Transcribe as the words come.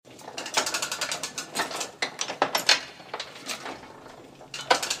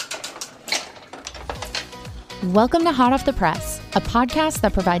Welcome to Hot Off the Press, a podcast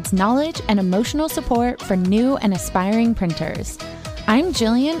that provides knowledge and emotional support for new and aspiring printers. I'm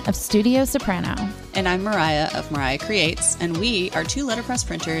Jillian of Studio Soprano. And I'm Mariah of Mariah Creates, and we are two letterpress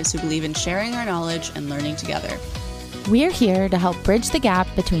printers who believe in sharing our knowledge and learning together. We're here to help bridge the gap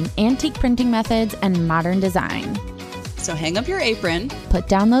between antique printing methods and modern design. So hang up your apron, put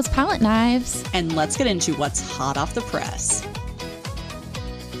down those palette knives, and let's get into what's hot off the press.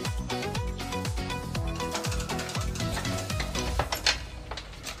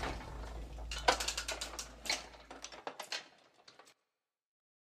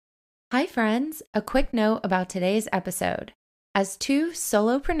 Hi friends, a quick note about today's episode. As two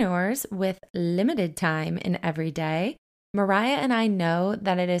solopreneurs with limited time in every day, Mariah and I know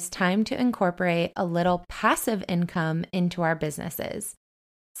that it is time to incorporate a little passive income into our businesses.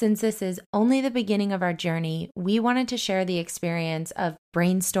 Since this is only the beginning of our journey, we wanted to share the experience of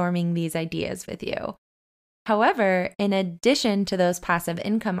brainstorming these ideas with you. However, in addition to those passive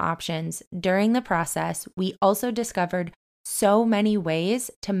income options, during the process, we also discovered so many ways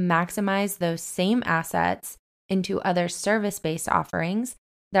to maximize those same assets into other service-based offerings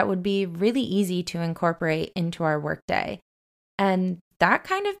that would be really easy to incorporate into our workday. And that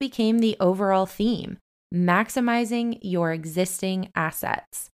kind of became the overall theme, maximizing your existing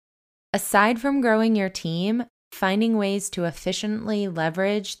assets. Aside from growing your team, finding ways to efficiently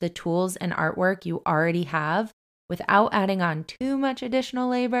leverage the tools and artwork you already have without adding on too much additional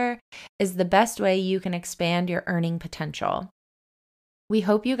labor is the best way you can expand your earning potential. We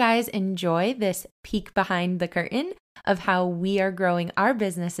hope you guys enjoy this peek behind the curtain of how we are growing our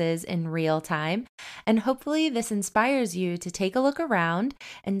businesses in real time, and hopefully this inspires you to take a look around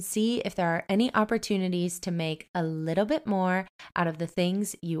and see if there are any opportunities to make a little bit more out of the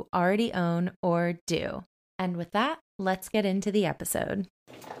things you already own or do. And with that, let's get into the episode.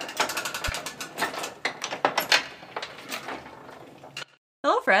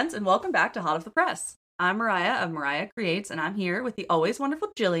 Hello, friends, and welcome back to Hot Off the Press. I'm Mariah of Mariah Creates, and I'm here with the always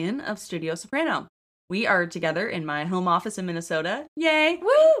wonderful Jillian of Studio Soprano. We are together in my home office in Minnesota. Yay!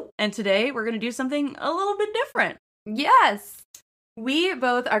 Woo! And today we're going to do something a little bit different. Yes! We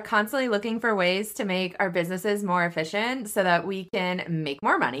both are constantly looking for ways to make our businesses more efficient so that we can make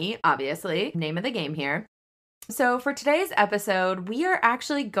more money, obviously. Name of the game here. So for today's episode, we are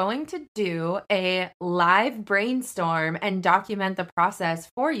actually going to do a live brainstorm and document the process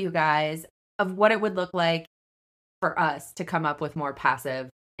for you guys of what it would look like for us to come up with more passive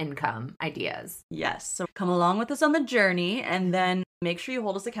income ideas. Yes. So come along with us on the journey and then make sure you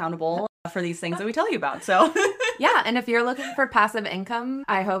hold us accountable for these things that we tell you about. So yeah. And if you're looking for passive income,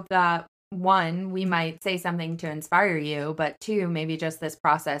 I hope that one, we might say something to inspire you, but two, maybe just this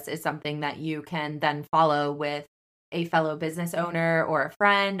process is something that you can then follow with a fellow business owner or a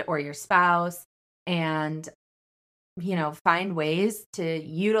friend or your spouse and, you know, find ways to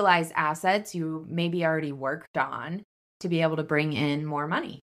utilize assets you maybe already worked on to be able to bring in more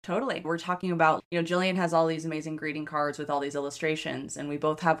money. Totally. We're talking about, Jillian has all these amazing greeting cards with all these illustrations, and we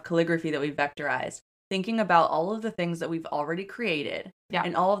both have calligraphy that we've vectorized. Thinking about all of the things that we've already created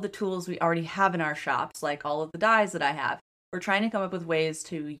and all of the tools we already have in our shops, like all of the dies that I have. We're trying to come up with ways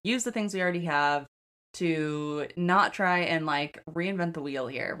to use the things we already have to not try and reinvent the wheel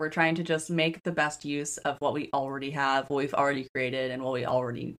here. We're trying to just make the best use of what we already have, what we've already created, and what we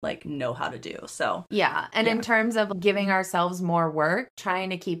already know how to do. So yeah. And in terms of giving ourselves more work,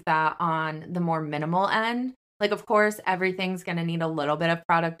 trying to keep that on the more minimal end. Of course, everything's going to need a little bit of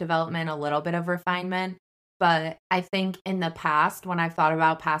product development, a little bit of refinement. But I think in the past, when I've thought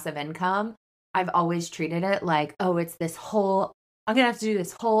about passive income, I've always treated it like, oh, it's this whole, I'm going to have to do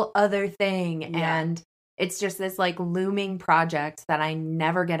this whole other thing. Yeah. And it's just this looming project that I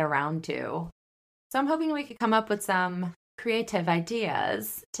never get around to. So I'm hoping we could come up with some creative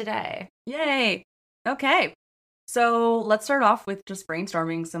ideas today. Yay. Okay. So let's start off with just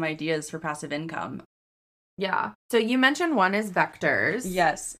brainstorming some ideas for passive income. Yeah. So you mentioned one is vectors.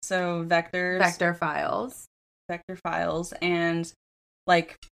 Yes. So vectors. Vector files. And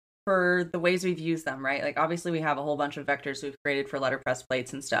for the ways we've used them, right? Obviously we have a whole bunch of vectors we've created for letterpress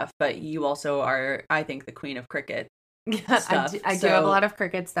plates and stuff, but you also are, I think, the queen of Cricut stuff. I do have a lot of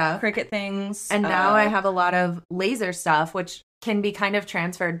Cricut stuff. Cricut things. And now I have a lot of laser stuff, which can be kind of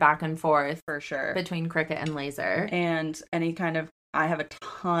transferred back and forth. For sure. Between Cricut and laser. And I have a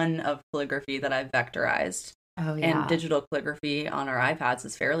ton of calligraphy that I've vectorized. Oh, yeah. And digital calligraphy on our iPads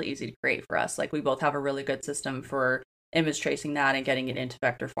is fairly easy to create for us. We both have a really good system for image tracing that and getting it into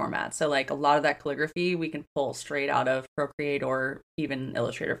vector format. So like a lot of that calligraphy we can pull straight out of Procreate or even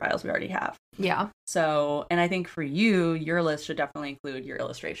Illustrator files we already have. Yeah. So, and I think for you, your list should definitely include your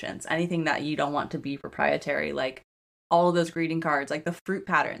illustrations. Anything that you don't want to be proprietary, like all of those greeting cards, like the fruit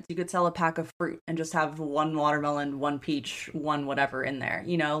patterns. You could sell a pack of fruit and just have one watermelon, one peach, one whatever in there,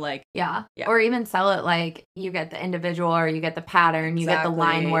 you know, like. Yeah. Or even sell it like you get the individual or you get the pattern, you get the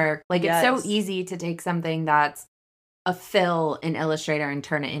line work. Like it's so easy to take something that's a fill in Illustrator and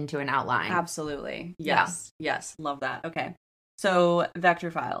turn it into an outline. Absolutely. Yes. Yeah. Yes. Love that. Okay. So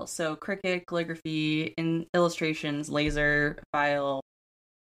vector files. So Cricut, calligraphy, in illustrations, laser file.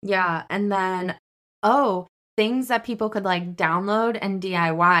 Yeah. And then, things that people could like download and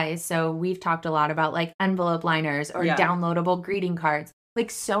DIY. So we've talked a lot about like envelope liners or downloadable greeting cards. Like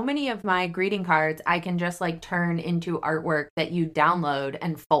so many of my greeting cards, I can just like turn into artwork that you download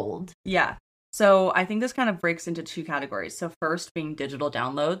and fold. Yeah. So I think this kind of breaks into two categories. So first being digital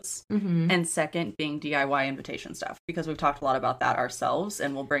downloads and second being DIY invitation stuff, because we've talked a lot about that ourselves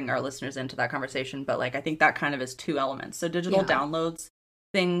and we'll bring our listeners into that conversation. But like, I think that kind of is two elements. So digital downloads,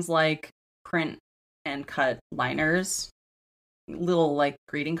 things like print and cut liners, little like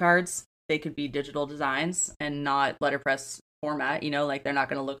greeting cards, they could be digital designs and not letterpress format, you know, like they're not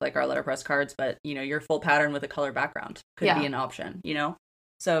going to look like our letterpress cards, but you know, your full pattern with a color background could be an option, you know?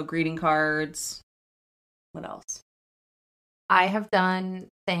 So greeting cards, what else? I have done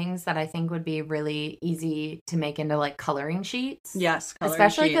things that I think would be really easy to make into like coloring sheets. Yes.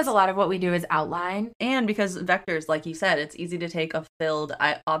 Especially because a lot of what we do is outline. And because vectors, like you said, it's easy to take a filled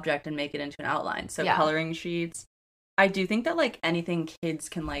object and make it into an outline. So coloring sheets. I do think that like anything kids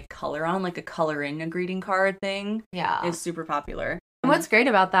can like color on, like a greeting card thing is super popular. And what's great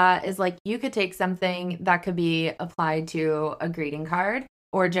about that is like you could take something that could be applied to a greeting card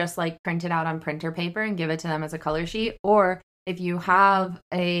or just like print it out on printer paper and give it to them as a color sheet. Or if you have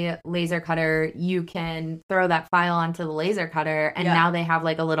a laser cutter, you can throw that file onto the laser cutter and now they have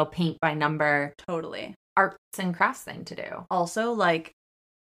like a little paint by number arts and crafts thing to do. Also like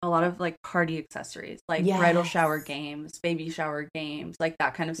a lot of like party accessories, like bridal shower games, baby shower games, like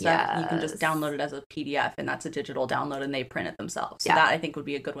that kind of stuff. You can just download it as a PDF and that's a digital download and they print it themselves. So that I think would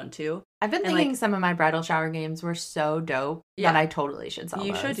be a good one too. I've been thinking some of my bridal shower games were so dope that I totally should sell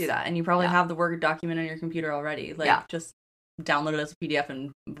You those. should do that. And you probably have the Word document on your computer already. Like just download it as a PDF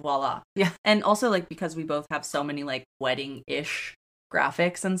and voila. Yeah. And also like because we both have so many like wedding-ish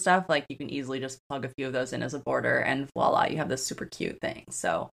graphics and stuff, like you can easily just plug a few of those in as a border and voila, you have this super cute thing.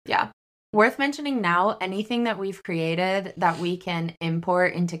 So worth mentioning now, anything that we've created that we can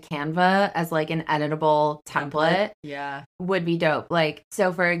import into Canva as like an editable template would be dope. Like,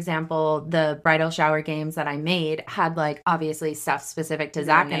 so for example, the bridal shower games that I made had like obviously stuff specific to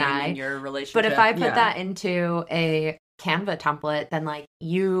Zach and I. Your relationship. But if I put that into a Canva template, then like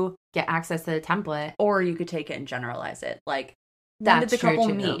you get access to the template. Or you could take it and generalize it. Like, when did the couple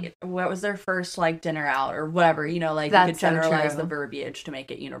meet? What was their first like dinner out or whatever? You know, like you could generalize the verbiage to make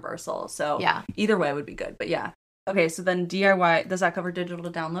it universal. So either way would be good. But okay. So then DIY, does that cover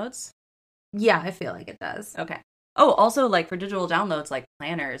digital downloads? Yeah, I feel like it does. Okay. Oh, also like for digital downloads, like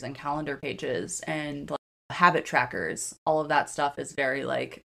planners and calendar pages and like habit trackers, all of that stuff is very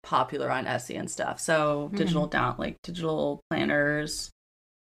like popular on Etsy and stuff. So digital planners,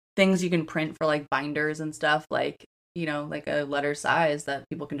 things you can print for like binders and stuff, like, you know, like a letter size that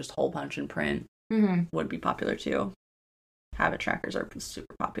people can just hole punch and print would be popular too. Habit trackers are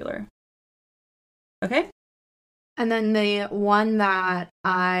super popular. Okay. And then the one that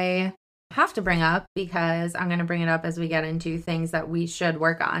I have to bring up, because I'm going to bring it up as we get into things that we should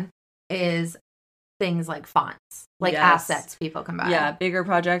work on, is things like fonts, like assets people can buy. Yeah, bigger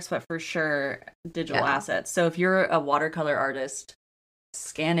projects, but for sure digital assets. So if you're a watercolor artist,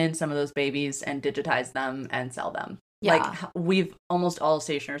 scan in some of those babies and digitize them and sell them. Like we've almost all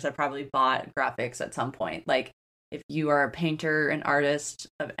stationers have probably bought graphics at some point. Like if you are a painter, an artist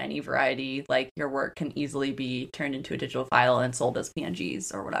of any variety, like your work can easily be turned into a digital file and sold as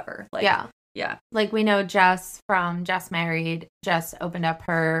PNGs or whatever. Like, yeah. Like we know Jess from Jess Married just opened up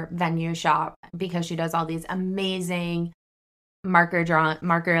her venue shop because she does all these amazing marker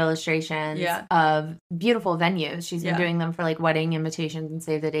illustrations of beautiful venues. She's been doing them for like wedding invitations and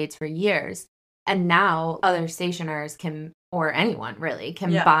save the dates for years. And now other stationers can, or anyone really,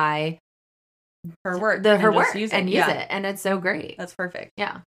 can buy her work, use it. And it's so great. That's perfect.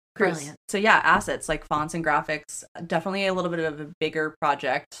 Yeah. Brilliant. So assets like fonts and graphics, definitely a little bit of a bigger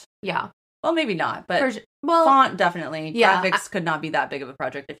project. Yeah. Well, maybe not, but font definitely. Yeah. Graphics could not be that big of a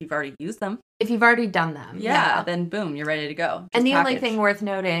project if you've already used them. If you've already done them. Yeah. Then boom, you're ready to go. And the only thing worth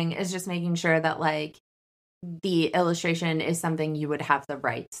noting is just making sure that like the illustration is something you would have the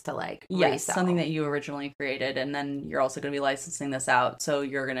rights to like resell. Something that you originally created, and then you're also going to be licensing this out, so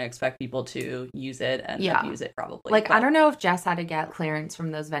you're going to expect people to use it and abuse it probably. Like, I don't know if Jess had to get clearance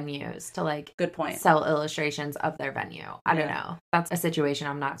from those venues to like good point sell illustrations of their venue. I don't know. That's a situation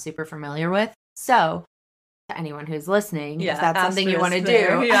I'm not super familiar with. So to anyone who's listening, if that's something you want to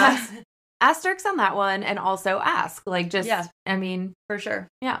do, asterisks on that one, and also ask, like, just, I mean, for sure.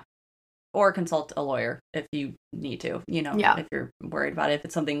 Yeah. Or consult a lawyer if you need to, if you're worried about it. If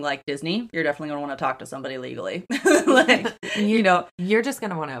it's something like Disney, you're definitely going to want to talk to somebody legally. Like, you're just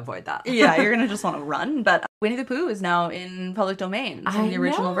going to want to avoid that. You're going to just want to run. But Winnie the Pooh is now in public domain in the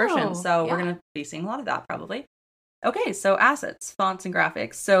original version. So we're going to be seeing a lot of that probably. Okay, so assets, fonts, and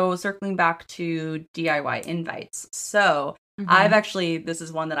graphics. So circling back to DIY invites. So I've actually, this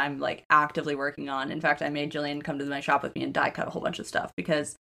is one that I'm like actively working on. In fact, I made Jillian come to my shop with me and die cut a whole bunch of stuff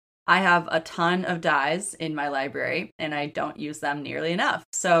because I have a ton of dies in my library and I don't use them nearly enough.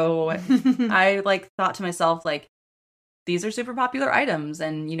 So I like thought to myself, like, these are super popular items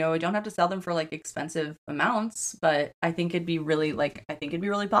and, I don't have to sell them for like expensive amounts, but I think it'd be really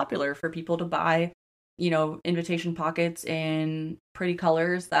popular for people to buy, invitation pockets in pretty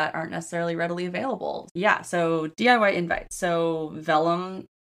colors that aren't necessarily readily available. Yeah. So DIY invites. So vellum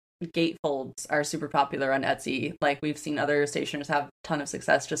gatefolds are super popular on Etsy. Like we've seen other stationers have a ton of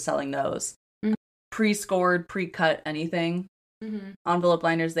success just selling those. Pre-scored, pre-cut anything. Envelope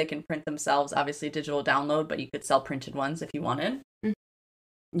liners, they can print themselves, obviously digital download, but you could sell printed ones if you wanted.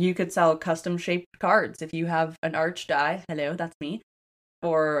 You could sell custom shaped cards if you have an arch die. Hello, that's me.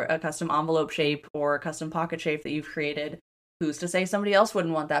 Or a custom envelope shape or a custom pocket shape that you've created. Who's to say somebody else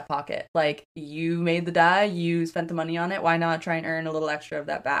wouldn't want that pocket? Like, you made the die, you spent the money on it, why not try and earn a little extra of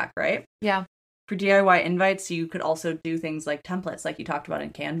that back, right? Yeah. For DIY invites, you could also do things like templates, like you talked about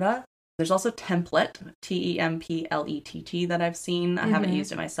in Canva. There's also Template, Templett, that I've seen. I haven't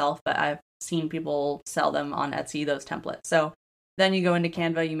used it myself, but I've seen people sell them on Etsy, those templates. So then you go into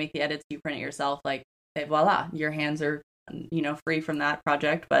Canva, you make the edits, you print it yourself, like, hey, voila, your hands are, free from that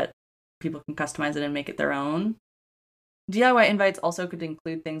project, but people can customize it and make it their own. DIY invites also could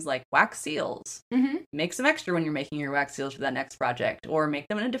include things like wax seals. Make some extra when you're making your wax seals for that next project, or make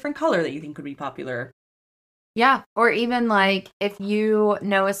them in a different color that you think would be popular. Yeah, or even like if you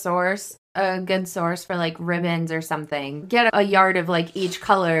know a good source for like ribbons or something, get a yard of like each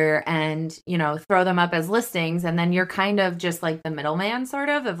color and, throw them up as listings, and then you're kind of just like the middleman sort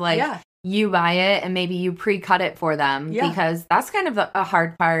of like you buy it and maybe you pre-cut it for them because that's kind of a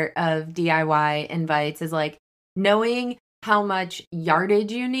hard part of DIY invites is like knowing how much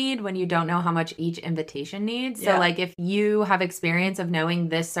yardage you need when you don't know how much each invitation needs. So like if you have experience of knowing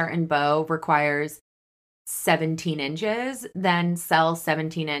this certain bow requires 17 inches, then sell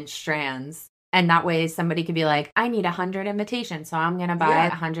 17-inch strands. And that way somebody could be like, I need 100 invitations, so I'm going to buy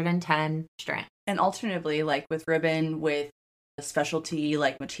 110 strands. And alternatively, like with ribbon, with specialty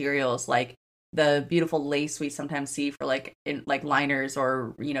like materials, like the beautiful lace we sometimes see for like in like liners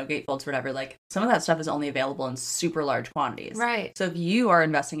or gatefolds or whatever, like some of that stuff is only available in super large quantities, right? So if you are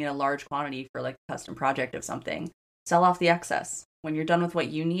investing in a large quantity for like a custom project of something, sell off the excess. When you're done with what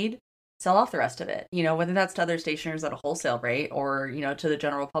you need, sell off the rest of it, whether that's to other stationers at a wholesale rate or to the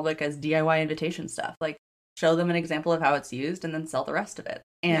general public as DIY invitation stuff. Like, show them an example of how it's used and then sell the rest of it.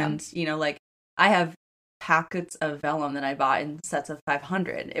 And like I have packets of vellum that I bought in sets of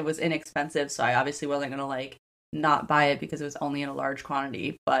 500. It was inexpensive, so I obviously wasn't gonna like not buy it because it was only in a large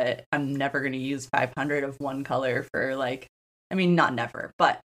quantity, but I'm never gonna use 500 of one color for like, not never,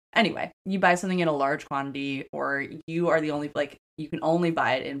 but anyway, you buy something in a large quantity or you are the only, like, you can only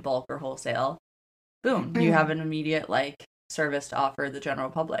buy it in bulk or wholesale, boom, you have an immediate like service to offer the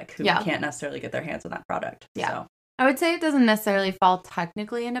general public who can't necessarily get their hands on that product. So I would say it doesn't necessarily fall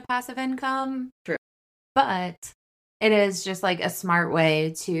technically into passive income. True. But it is just like a smart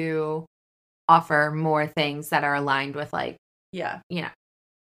way to offer more things that are aligned with like, And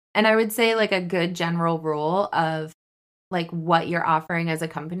I would say like a good general rule of like what you're offering as a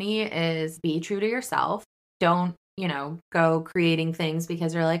company is be true to yourself. Don't, go creating things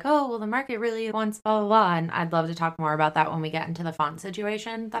because you're like, oh, well, the market really wants blah, blah, blah. And I'd love to talk more about that when we get into the font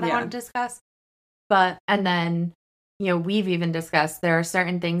situation that I want to discuss. And then, we've even discussed there are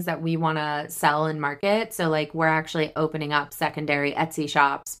certain things that we want to sell and market. So like we're actually opening up secondary Etsy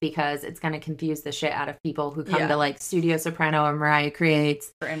shops because it's going to confuse the shit out of people who come to like Studio Soprano or Mariah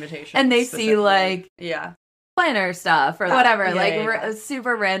Creates for invitations. And they see like, planner stuff or whatever,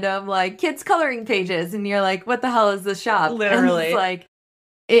 super random, like kids coloring pages. And you're like, what the hell is this shop? Literally. And it's like,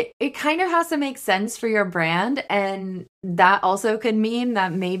 it kind of has to make sense for your brand. And that also could mean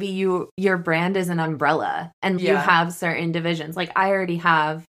that maybe your brand is an umbrella and you have certain divisions. Like I already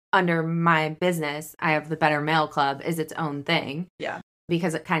have under my business, I have the Better Mail Club is its own thing. Yeah.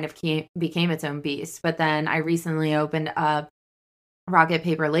 Because it kind of became its own beast. But then I recently opened up Rocket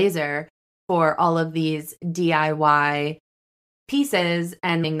Paper Laser for all of these DIY pieces,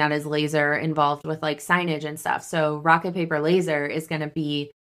 and that is laser involved with like signage and stuff. So Rocket Paper Laser is going to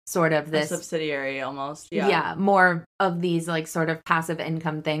be sort of this a subsidiary almost. Yeah, more of these like sort of passive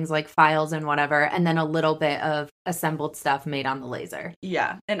income things like files and whatever, and then a little bit of assembled stuff made on the laser.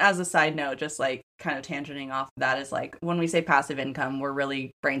 Yeah. And as a side note, just like kind of tangenting off of that is like when we say passive income, we're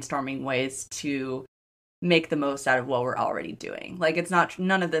really brainstorming ways to make the most out of what we're already doing. Like it's not,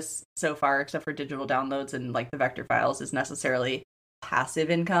 none of this so far, except for digital downloads and like the vector files, is necessarily passive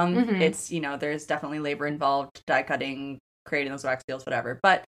income. It's, there's definitely labor involved, die cutting, creating those wax seals, whatever.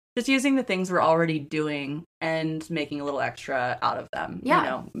 But just using the things we're already doing and making a little extra out of them.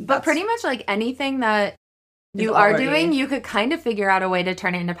 Yeah. But pretty much like anything that you are doing, you could kind of figure out a way to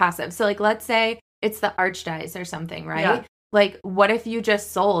turn it into passive. So like, let's say it's the arch dies or something, right? Yeah. Like, what if you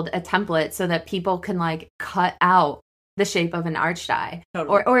just sold a template so that people can like cut out the shape of an arch die?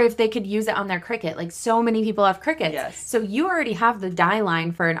 Totally. Or if they could use it on their Cricut. Like so many people have Cricuts. Yes. So you already have the die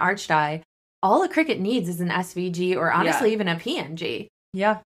line for an arch die. All a Cricut needs is an SVG or honestly even a PNG.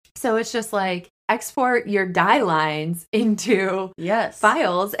 Yeah. So it's just like export your die lines into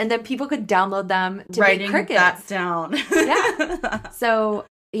files, and then people could download them to make Cricuts. Writing that down. Yeah. So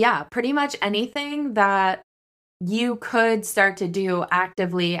yeah, pretty much anything that you could start to do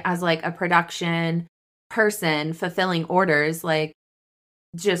actively as like a production person fulfilling orders, like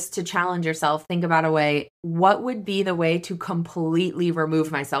just to challenge yourself, think about a way, what would be the way to completely remove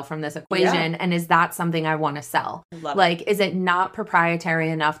myself from this equation? And is that something I want to sell? Like, is it not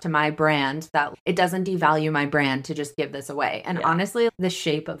proprietary enough to my brand that it doesn't devalue my brand to just give this away? And honestly, the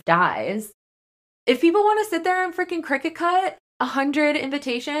shape of dies, if people want to sit there and freaking Cricut cut 100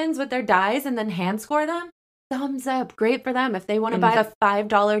 invitations with their dies and then hand score them, thumbs up. Great for them. If they want to buy the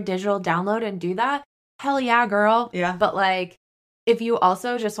 $5 digital download and do that, hell yeah, girl. Yeah. But like, if you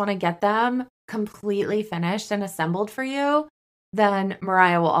also just want to get them completely finished and assembled for you, then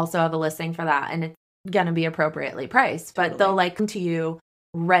Mariah will also have a listing for that. And it's going to be appropriately priced. But they'll like come to you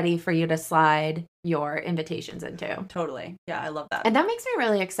ready for you to slide your invitations into. Totally. Yeah, I love that. And that makes me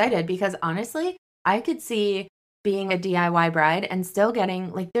really excited because honestly, I could see being a DIY bride and still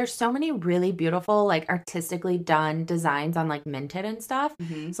getting like, there's so many really beautiful, like artistically done designs on like Minted and stuff.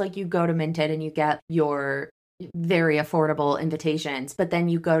 It's like you go to Minted and you get your very affordable invitations, but then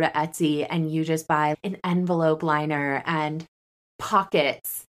you go to Etsy and you just buy an envelope liner and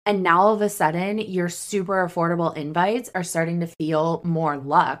pockets. And now all of a sudden your super affordable invites are starting to feel more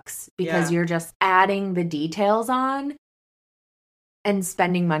luxe because you're just adding the details on and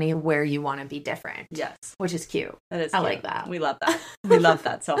spending money where you want to be different. Yes. Which is cute. That is I cute. like that. We love that. We love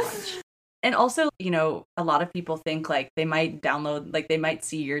that so much. And also, a lot of people think like they might download, like they might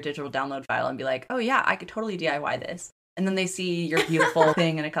see your digital download file and be like, oh yeah, I could totally DIY this. And then they see your beautiful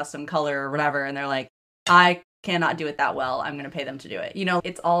thing in a custom color or whatever. And they're like, I cannot do it that well. I'm going to pay them to do it.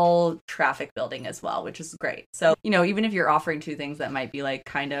 It's all traffic building as well, which is great. So, even if you're offering two things that might be like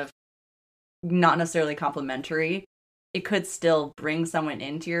kind of not necessarily complementary, it could still bring someone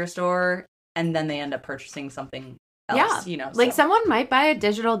into your store and then they end up purchasing something else, Like someone might buy a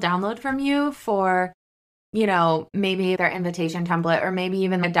digital download from you for, maybe their invitation template or maybe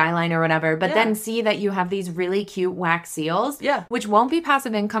even a die line or whatever, but then see that you have these really cute wax seals, which won't be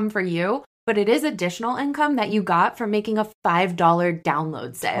passive income for you, but it is additional income that you got from making a $5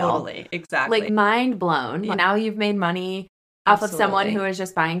 download sale. Totally. Exactly. Like mind blown. Yeah. Now you've made money off of someone who is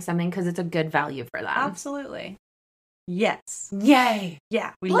just buying something because it's a good value for them. Absolutely. Yes. Yay.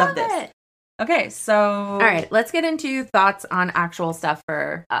 Yeah. We love this. It. Okay, so... All right, let's get into thoughts on actual stuff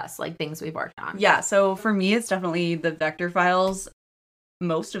for us, like things we've worked on. Yeah, so for me, it's definitely the vector files.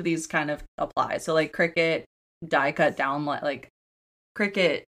 Most of these kind of apply. So like Cricut die cut down, like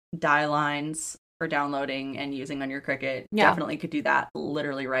Cricut die lines for downloading and using on your Cricut. Definitely could do that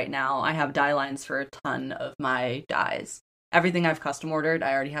literally right now. I have die lines for a ton of my dies. Everything I've custom ordered,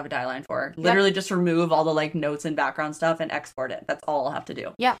 I already have a die line for. Literally just remove all the like notes and background stuff and export it. That's all I'll have to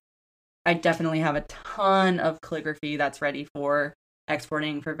do. Yeah. I definitely have a ton of calligraphy that's ready for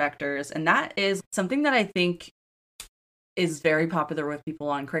exporting for vectors. And that is something that I think is very popular with people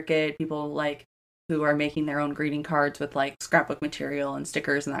on Cricut, people like who are making their own greeting cards with like scrapbook material and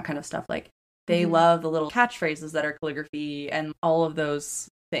stickers and that kind of stuff. Like they love the little catchphrases that are calligraphy and all of those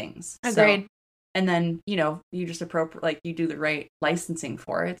things. Agreed. And then, you just you do the right licensing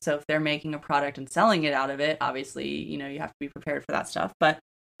for it. So if they're making a product and selling it out of it, obviously, you have to be prepared for that stuff. But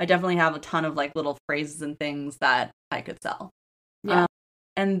I definitely have a ton of like little phrases and things that I could sell. Yeah.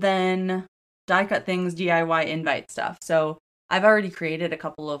 And then die cut things, DIY invite stuff. So I've already created a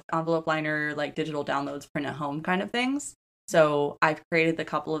couple of envelope liner, like digital downloads, print at home kind of things. So I've created a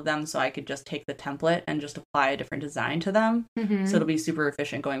couple of them so I could just take the template and just apply a different design to them. Mm-hmm. So it'll be super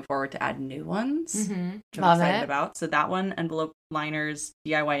efficient going forward to add new ones, mm-hmm. which I'm excited about. So that one, envelope liners,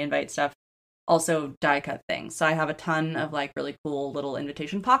 DIY invite stuff, also die cut things. So I have a ton of like really cool little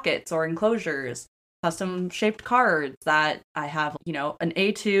invitation pockets or enclosures, custom shaped cards that I have, an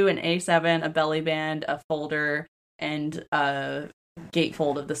A2, an A7, a belly band, a folder, and a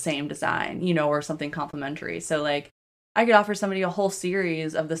gatefold of the same design, or something complementary. So like I could offer somebody a whole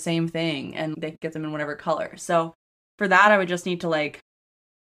series of the same thing and they could get them in whatever color. So for that, I would just need to like,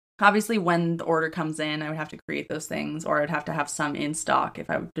 obviously when the order comes in, I would have to create those things, or I'd have to have some in stock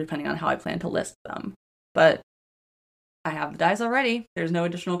depending on how I plan to list them. But I have the dies already. There's no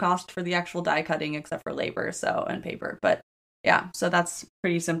additional cost for the actual die cutting except for labor, and paper. But yeah, so that's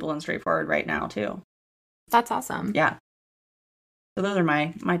pretty simple and straightforward right now too. That's awesome. Yeah. So those are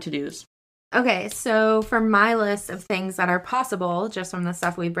my to-dos. Okay, so for my list of things that are possible, just from the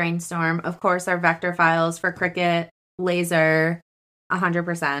stuff we brainstorm, of course, our vector files for Cricut, laser,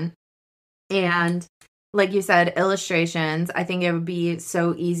 100%. And like you said, illustrations. I think it would be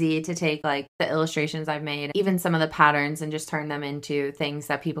so easy to take like the illustrations I've made, even some of the patterns, and just turn them into things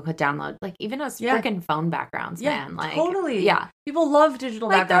that people could download. Like even as freaking phone backgrounds, man. Like totally. Yeah. People love digital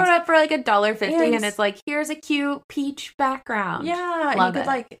backgrounds. Throw it up for like $1.50 and it's like, here's a cute peach background. Yeah. Love and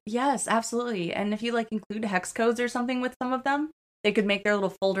you could yes, absolutely. And if you like include hex codes or something with some of them, they could make their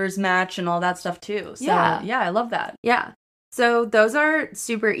little folders match and all that stuff too. So yeah, I love that. Yeah. So those are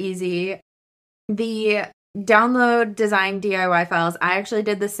super easy. The download design DIY files, I actually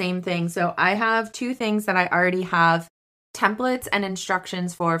did the same thing. So I have two things that I already have templates and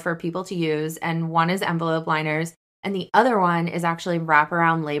instructions for people to use. And one is envelope liners. And the other one is actually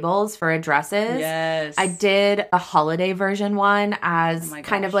wraparound labels for addresses. Yes. I did a holiday version one as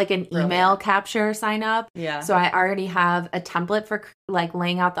kind of like an email capture sign up. Yeah. So I already have a template for like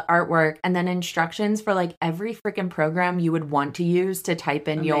laying out the artwork and then instructions for like every freaking program you would want to use to type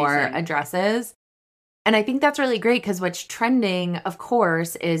in your addresses. And I think that's really great because what's trending, of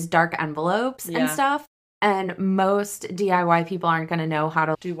course, is dark envelopes and stuff. And most DIY people aren't going to know how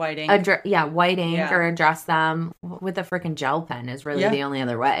to do white ink. White ink or address them with a freaking gel pen is really the only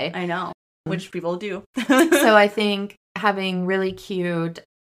other way. I know, which people do. So I think having really cute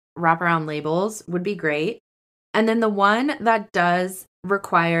wraparound labels would be great. And then the one that does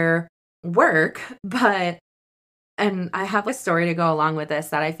require work, and I have a story to go along with this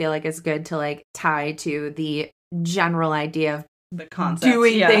that I feel like is good to like tie to the general idea of the concept,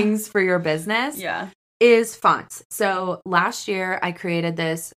 doing things for your business. Yeah. Is fonts. So last year I created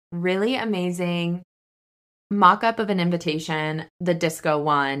this really amazing mock-up of an invitation, the disco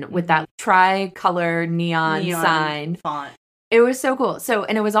one with that tricolor neon sign font. It was so cool.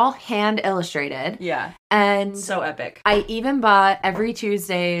 And it was all hand illustrated. Yeah. And so epic. I even bought every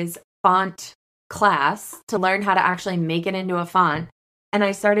Tuesday's font class to learn how to actually make it into a font. And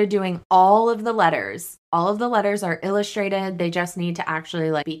I started doing all of the letters. All of the letters are illustrated. They just need to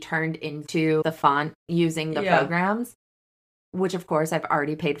actually like be turned into the font using the programs, which of course I've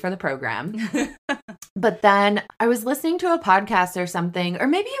already paid for the program. But then I was listening to a podcast or something, or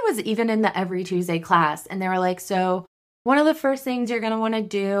maybe it was even in the Every Tuesday class. And they were like, so one of the first things you're going to want to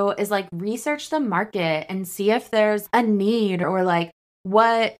do is like research the market and see if there's a need or like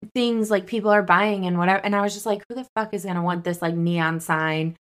what things like people are buying and whatever. And I was just like, who the fuck is going to want this like neon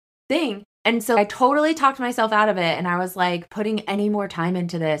sign thing? And so I totally talked myself out of it. And I was like, putting any more time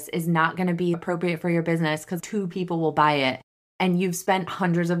into this is not going to be appropriate for your business because 2 people will buy it. And you've spent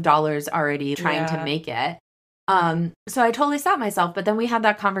hundreds of dollars already trying to make it. So I totally stopped myself. But then we had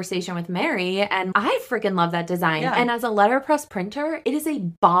that conversation with Mary and I freaking love that design. Yeah. And as a letterpress printer, it is a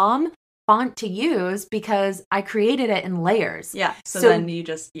bomb font to use because I created it in layers. Yeah. So then you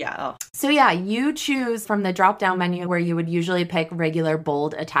just, So yeah, you choose from the drop down menu where you would usually pick regular,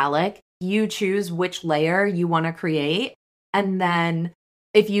 bold, italic. You choose which layer you want to create. And then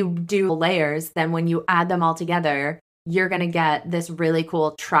if you do layers, then when you add them all together, you're going to get this really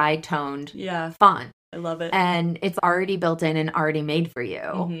cool tri-toned font. I love it. And it's already built in and already made for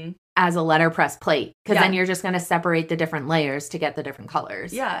you as a letterpress plate. Because then you're just going to separate the different layers to get the different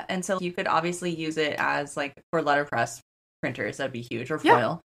colors. Yeah. And so you could obviously use it as like for letterpress printers. That'd be huge. Or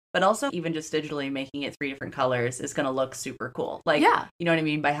foil. But also even just digitally making it 3 different colors is going to look super cool. Like, yeah. You know what I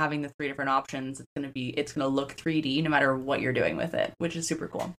mean? By having the 3 different options, it's going to look 3D no matter what you're doing with it, which is super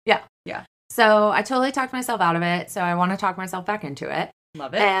cool. Yeah. Yeah. So I totally talked myself out of it. So I want to talk myself back into it.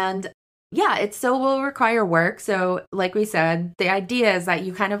 Love it. And yeah, it still will require work. So like we said, the idea is that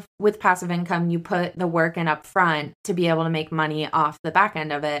you kind of, with passive income, you put the work in up front to be able to make money off the back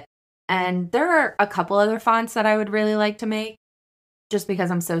end of it. And there are a couple other fonts that I would really like to make, just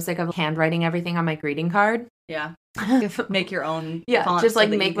because I'm so sick of handwriting everything on my greeting card. Yeah. Make your own font. Just like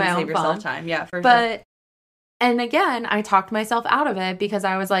make my own font. Time. Yeah, for sure. But and again, I talked myself out of it because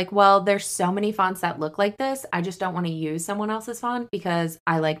I was like, well, there's so many fonts that look like this. I just don't want to use someone else's font because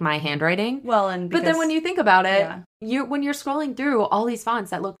I like my handwriting. Well, but then when you think about it, when you're scrolling through all these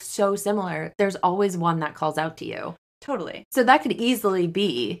fonts that look so similar, there's always one that calls out to you. Totally. So that could easily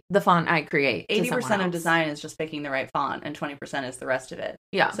be the font I create. 80% of design is just picking the right font, and 20% is the rest of it.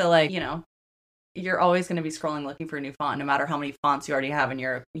 Yeah. So like, you're always going to be scrolling looking for a new font, no matter how many fonts you already have in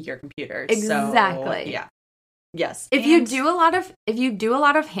your computer. Exactly. So, yeah. Yes. If you do a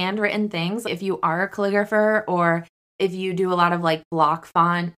lot of handwritten things, if you are a calligrapher or if you do a lot of like block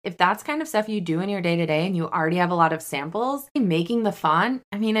font, if that's kind of stuff you do in your day to day and you already have a lot of samples, making the font,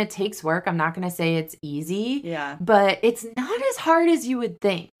 I mean, it takes work. I'm not going to say it's easy. Yeah. But it's not as hard as you would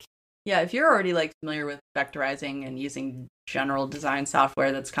think. Yeah. If you're already like familiar with vectorizing and using general design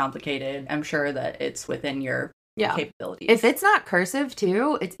software that's complicated, I'm sure that it's within your capabilities. If it's not cursive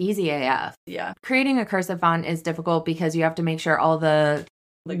too, it's easy AF. Yeah. Creating a cursive font is difficult because you have to make sure all the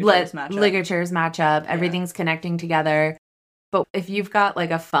ligatures match up. Everything's connecting together. But if you've got like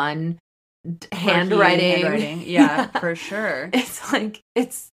a fun handwriting, yeah, for sure.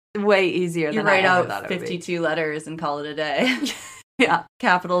 It's way easier than I ever thought it would be. 52 letters and call it a day. Yeah.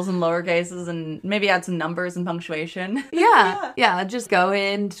 Capitals and lowercases and maybe add some numbers and punctuation. Yeah. Just go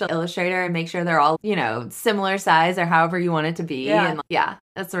into Illustrator and make sure they're all, similar size or however you want it to be. Yeah. And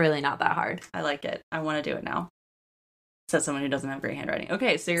that's really not that hard. I like it. I want to do it now. Says someone who doesn't have great handwriting.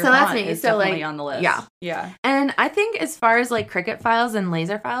 Okay, so your font font is definitely on the list. Yeah. Yeah. And I think as far as like Cricut files and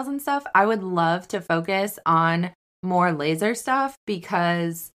laser files and stuff, I would love to focus on more laser stuff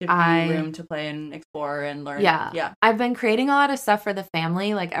because room to play and explore and learn. Yeah. I've been creating a lot of stuff for the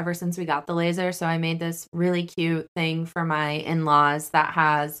family, like ever since we got the laser. So I made this really cute thing for my in-laws that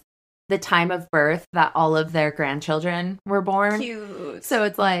has the time of birth that all of their grandchildren were born. Cute. So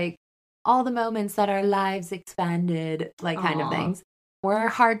it's like all the moments that our lives expanded, like kind of things, where our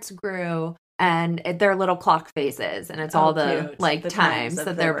hearts grew. And they're little clock faces, and it's all the cute. Like the times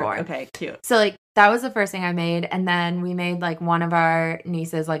that they're born. Okay, cute. So like that was the first thing I made, and then we made like one of our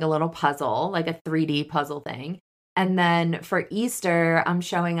nieces like a little puzzle, like a 3D puzzle thing. And then for Easter, I'm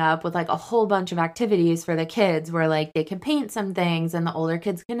showing up with like a whole bunch of activities for the kids, where like they can paint some things, and the older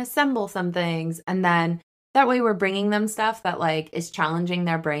kids can assemble some things, and then that way we're bringing them stuff that like is challenging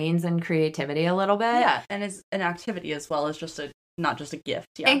their brains and creativity a little bit. Yeah, and is an activity as well as not just a gift.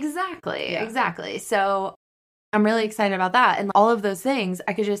 Yeah. Exactly. So I'm really excited about that. And all of those things,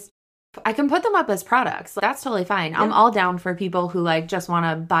 I can put them up as products. That's totally fine. Yeah. I'm all down for people who like just want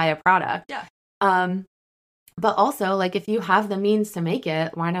to buy a product. Yeah. But also like if you have the means to make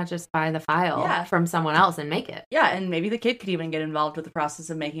it, why not just buy the file from someone else and make it? Yeah. And maybe the kid could even get involved with the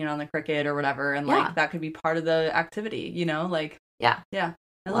process of making it on the Cricut or whatever. And like that could be part of the activity, like. Yeah. Yeah.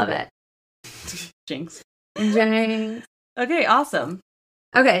 I love it. Jinx. Okay, awesome.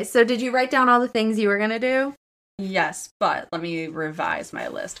 Okay, so did you write down all the things you were going to do? Yes, but let me revise my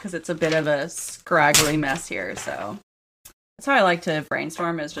list because it's a bit of a scraggly mess here. So that's how I like to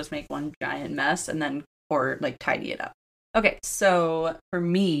brainstorm, is just make one giant mess or like tidy it up. Okay, so for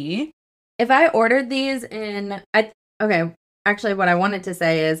me, if I ordered these actually what I wanted to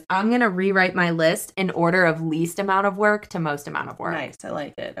say is I'm going to rewrite my list in order of least amount of work to most amount of work. Nice, I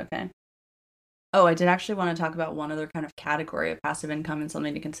like it. Okay. Oh, I did actually want to talk about one other kind of category of passive income and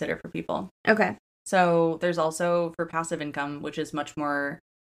something to consider for people. Okay. So there's also for passive income, which is much more,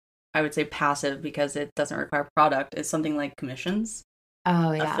 I would say passive because it doesn't require product. It's something like commissions.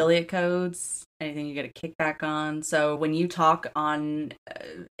 Oh, yeah. Affiliate codes, anything you get a kickback on. So when you talk on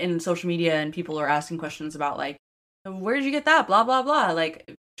in social media and people are asking questions about like, where did you get that? Blah, blah, blah.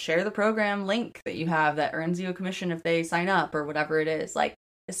 Like share the program link that you have that earns you a commission if they sign up or whatever it is. Like,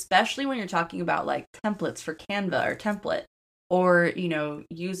 especially when you're talking about like templates for Canva or template, or,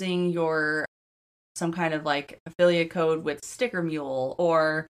 using some kind of like affiliate code with Sticker Mule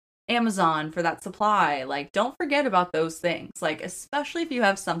or Amazon for that supply. Like, don't forget about those things. Like, especially if you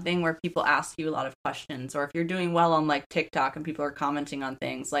have something where people ask you a lot of questions, or if you're doing well on like TikTok and people are commenting on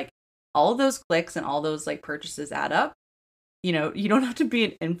things, like all of those clicks and all those like purchases add up. you know, you don't have to be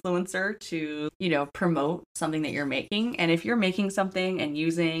an influencer to, you know, promote something that you're making. And if you're making something and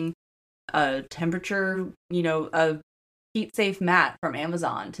using a temperature, you know, a heat safe mat from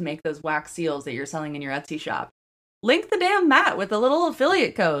Amazon to make those wax seals that you're selling in your Etsy shop, link the damn mat with a little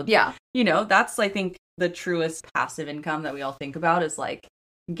affiliate code. Yeah. You know, that's, I think, the truest passive income that we all think about is like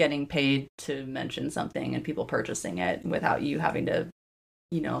getting paid to mention something and people purchasing it without you having to,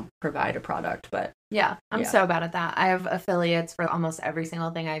 you know, provide a product. But yeah, I'm so bad at that. I have affiliates for almost every single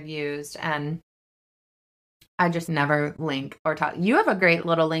thing I've used, and I just never link or talk. You have a great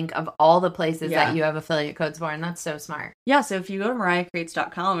little link of all the places that you have affiliate codes for, and that's so smart. Yeah, so if you go to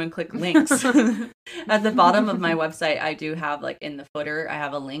mariahcreates.com and click links, at the bottom of my website, I do have, like, in the footer, I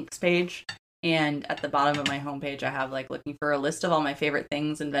have a links page. And at the bottom of my homepage, I have, like, looking for a list of all my favorite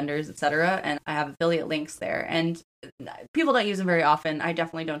things and vendors, etc. And I have affiliate links there. And people don't use them very often. I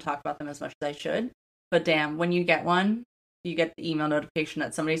definitely don't talk about them as much as I should. But damn, when you get one, you get the email notification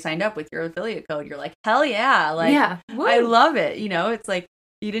that somebody signed up with your affiliate code. You're like, hell yeah. Like, I love it. You know, it's like,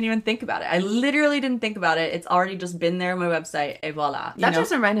 you didn't even think about it. I literally didn't think about it. It's already just been there on my website. Et voila. That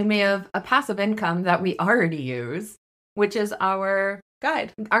just reminded me of a passive income that we already use, which is our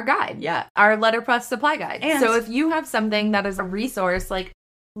guide. Yeah. Our letterpress supply guide. And so if you have something that is a resource, like,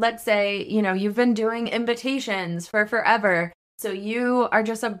 let's say, you know, you've been doing invitations for forever. So you are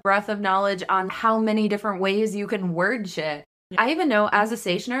just a breath of knowledge on how many different ways you can word shit. Yeah. I even know as a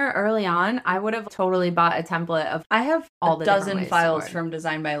stationer early on, I would have totally bought a template of, I have all the dozen files from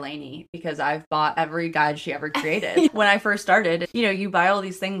Design by Lainey because I've bought every guide she ever created. When I first started, you know, you buy all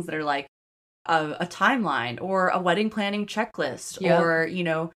these things that are like a timeline or a wedding planning checklist or, you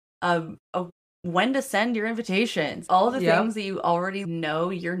know, when to send your invitations, all the things that you already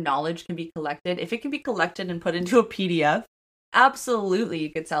know your knowledge can be collected. If it can be collected and put into a PDF, absolutely you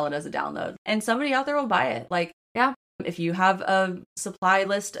could sell it as a download and somebody out there will buy it. Like, if you have a supply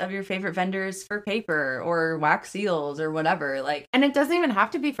list of your favorite vendors for paper or wax seals or whatever, like, and it doesn't even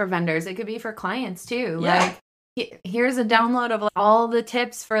have to be for vendors. It could be for clients too. Like, here's a download of all the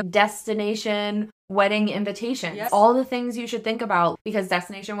tips for destination wedding invitations. All the things you should think about because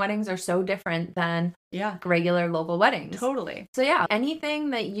destination weddings are so different than regular local weddings. Totally. So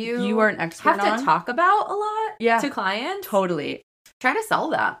anything that you are an expert have to talk about a lot to clients. Totally. Try to sell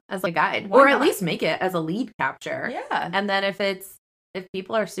that as a guide. Or at least make it as a lead capture. Yeah. And then if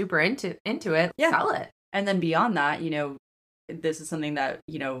people are super into it, sell it. And then beyond that, you know, this is something that,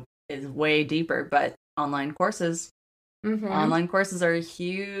 you know, is way deeper, but online courses. Online courses are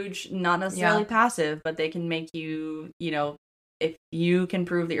huge, not necessarily passive, but they can make you, you know, if you can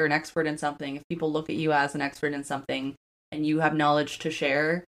prove that you're an expert in something, if people look at you as an expert in something and you have knowledge to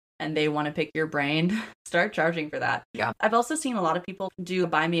share and they want to pick your brain, start charging for that. Yeah. I've also seen a lot of people do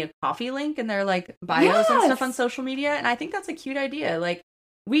buy me a coffee link in their like bios and stuff on social media. And I think that's a cute idea. Like,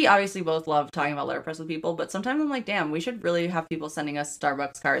 we obviously both love talking about letterpress with people, but sometimes I'm like, damn, we should really have people sending us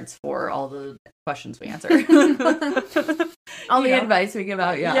Starbucks cards for all the questions we answer. All the advice we give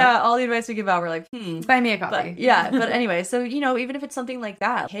out, all the advice we give out, we're like, buy me a coffee. But anyway, so, you know, even if it's something like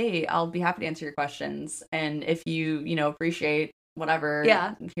that, hey, I'll be happy to answer your questions. And if you, you know, appreciate whatever,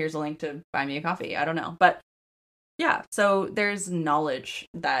 here's a link to buy me a coffee. I don't know. But yeah, so there's knowledge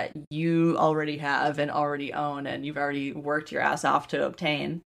that you already have and already own and you've already worked your ass off to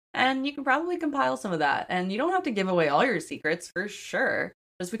obtain. And you can probably compile some of that. And you don't have to give away all your secrets for sure.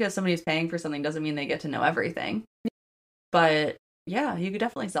 Just because somebody's paying for something doesn't mean they get to know everything. But yeah, you could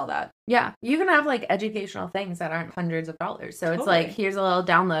definitely sell that. Yeah, you can have like educational things that aren't hundreds of dollars. So it's like, here's a little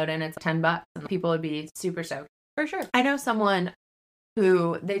download and it's $10 and people would be super stoked. For sure. I know someone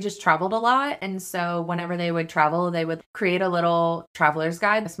who they just traveled a lot. And so whenever they would travel, they would create a little traveler's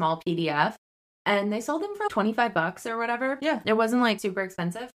guide, a small PDF, and they sold them for $25 or whatever. Yeah. It wasn't like super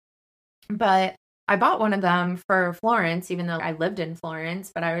expensive. But I bought one of them for Florence, even though I lived in Florence,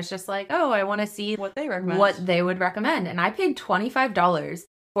 but I was just like, oh, I want to see what they recommend, what they would recommend. And I paid $25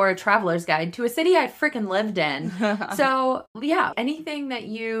 for a traveler's guide to a city I freaking lived in. So yeah, anything that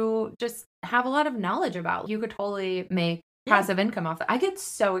you just have a lot of knowledge about, you could totally make passive income off that. I get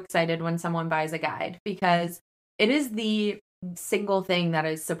so excited when someone buys a guide because it is the single thing that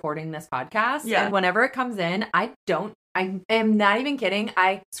is supporting this podcast. Yeah. And whenever it comes in, I am not even kidding.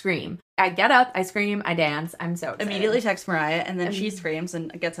 I scream. I get up, I scream, I dance. I'm so excited. Immediately text Mariah and then she screams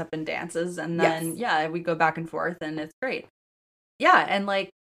and gets up and dances. And then, we go back and forth and it's great. Yeah. And like,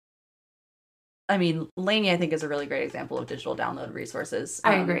 I mean, Lainey, I think, is a really great example of digital download resources.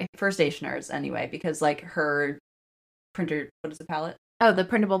 I agree. For stationers anyway, because like her printer, what is the palette? Oh, the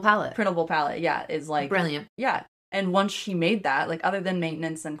printable palette. Printable palette, yeah, is like brilliant. Yeah. And once she made that, like other than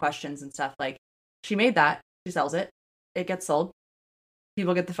maintenance and questions and stuff, like she made that, she sells it. it gets sold.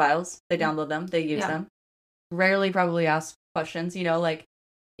 People get the files, they download them, they use them. Rarely probably ask questions, like.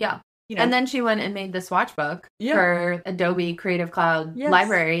 Yeah. And then she went and made the swatch book for Adobe Creative Cloud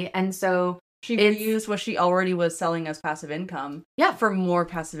Library. And so she used what she already was selling as passive income for more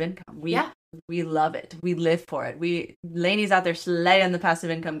passive income. We love it. We live for it. Lainey's out there slaying the passive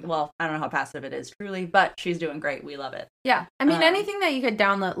income. Well, I don't know how passive it is truly, but she's doing great. We love it. Yeah. I mean, anything that you could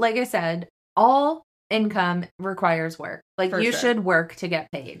download, like I said, all income requires work. Like you should work to get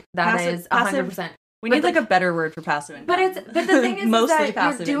paid. That is 100%. We need like a better word for passive income. But the thing is, mostly is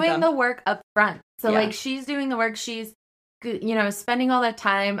that you're doing the work up front. So like she's doing the work. She's, spending all that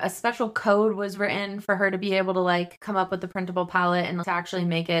time. A special code was written for her to be able to like come up with the printable palette and to actually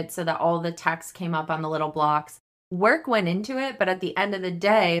make it so that all the text came up on the little blocks. Work went into it. But at the end of the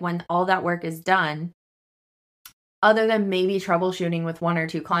day, when all that work is done, other than maybe troubleshooting with 1 or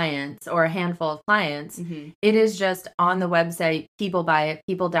 2 clients or a handful of clients, it is just on the website. People buy it.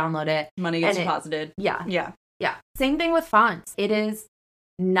 People download it. Money gets deposited. Yeah. Same thing with fonts. It is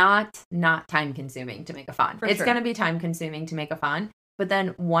not time consuming to make a font. It's going to be time consuming to make a font. But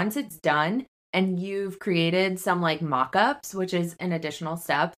then once it's done and you've created some like mock-ups, which is an additional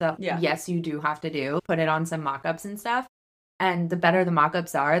step that yes, you do have to do. Put it on some mock-ups and stuff. And the better the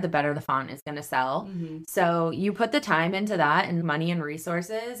mock-ups are, the better the font is going to sell. So you put the time into that and money and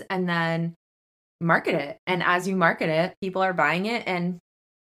resources and then market it. And as you market it, people are buying it and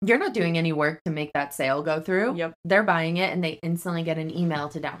you're not doing any work to make that sale go through. Yep. They're buying it and they instantly get an email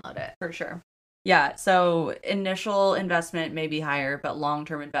to download it. For sure. Yeah. So initial investment may be higher, but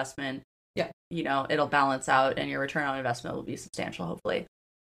long-term investment, it'll balance out and your return on investment will be substantial, hopefully.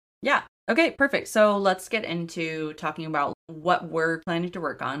 Yeah. Okay, perfect. So let's get into talking about what we're planning to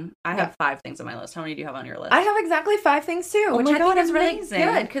work on. I have 5 things on my list. How many do you have on your list? I have exactly 5 things too, which I think is really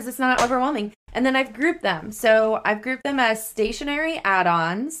good because it's not overwhelming. And then I've grouped them. So I've grouped them as stationary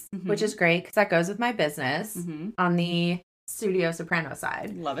add-ons, which is great because that goes with my business on the Studio Soprano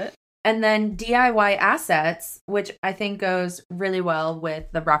side. Love it. And then DIY assets, which I think goes really well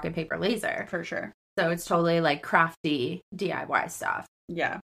with the rocket paper laser. For sure. So it's totally like crafty DIY stuff.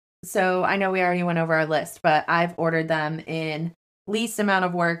 Yeah. So I know we already went over our list, but I've ordered them in least amount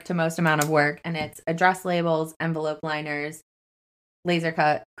of work to most amount of work. And it's address labels, envelope liners, laser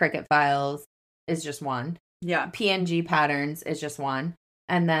cut Cricut files is just one. Yeah. PNG patterns is just one.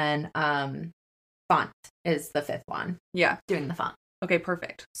 And then font is the 5th one. Yeah. Doing the font. Okay,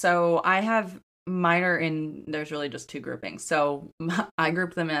 perfect. So I have there's really just 2 groupings. So I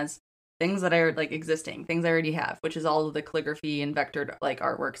group them as things that are like existing, things I already have, which is all of the calligraphy and vectored like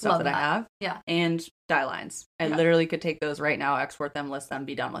artwork stuff that I have. Yeah. And die lines. I literally could take those right now, export them, list them,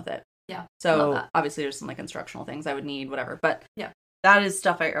 be done with it. Yeah. So obviously there's some like instructional things I would need, whatever. But that is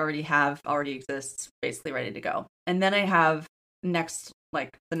stuff I already have, already exists, basically ready to go. And then I have the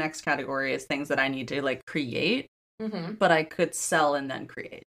next category is things that I need to like create, but I could sell and then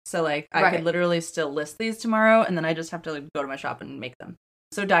create. So like I could literally still list these tomorrow and then I just have to like go to my shop and make them.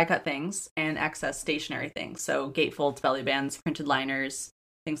 So die cut things and excess stationary things. So gatefolds, belly bands, printed liners,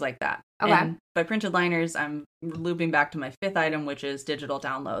 things like that. Okay. And by printed liners, I'm looping back to my 5th item, which is digital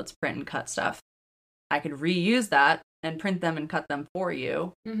downloads, print and cut stuff. I could reuse that and print them and cut them for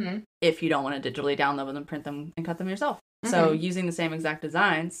you if you don't want to digitally download them and print them and cut them yourself. So using the same exact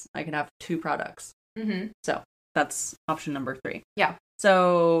designs, I can have 2 products. So that's option number 3. Yeah.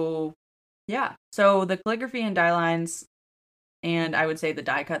 So the calligraphy and die lines, and I would say the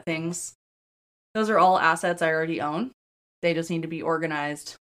die cut things, those are all assets I already own. They just need to be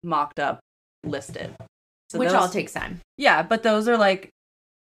organized, mocked up, listed. So which all takes time. Yeah, but those are like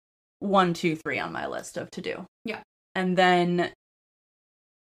 1, 2, 3 on my list of to do. Yeah. And then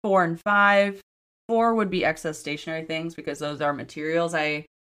 4 and 5. 4 would be excess stationary things because those are materials I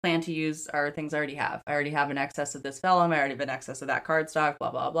plan to use are things I already have. I already have an excess of this vellum. I already have an excess of that cardstock,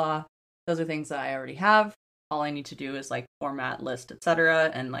 blah, blah, blah. Those are things that I already have. All I need to do is like format, list,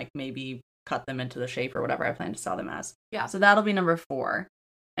 etc., and like maybe cut them into the shape or whatever I plan to sell them as. Yeah. So that'll be number 4.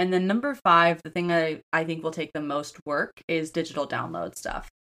 And then number 5, the thing I think will take the most work is digital download stuff.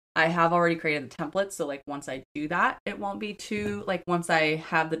 I have already created the templates, so like once I do that, it won't be too like once I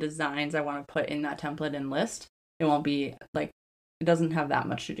have the designs I want to put in that template and list, it won't be like it doesn't have that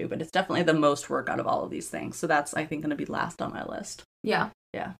much to do, but it's definitely the most work out of all of these things. So that's I think going to be last on my list. Yeah.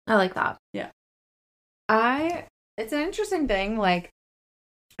 Yeah. I like that. Yeah. It's an interesting thing. Like,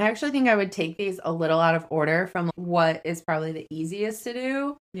 I actually think I would take these a little out of order from what is probably the easiest to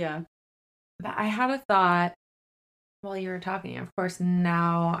do. Yeah. But I had a thought while you were talking. Of course,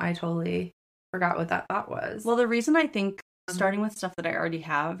 now I totally forgot what that thought was. Well, the reason I think starting with stuff that I already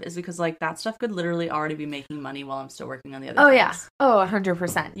have is because like that stuff could literally already be making money while I'm still working on the other Oh things. yeah. Oh,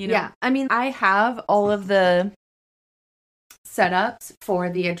 100%. You know? Yeah. I mean, I have all of the setups for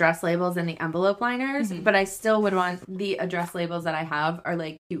the address labels and the envelope liners, but I still would want the address labels that I have are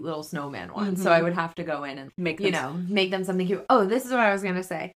like cute little snowman ones. So I would have to go in and make them something cute. Oh, this is what I was going to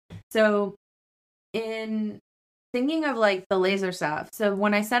say. So in thinking of like the laser stuff. So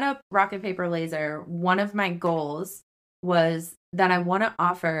when I set up Rocket Paper Laser, one of my goals was that I want to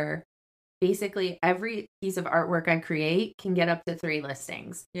offer basically every piece of artwork I create can get up to 3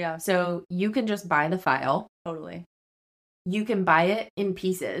 listings. Yeah. So you can just buy the file. Totally. You can buy it in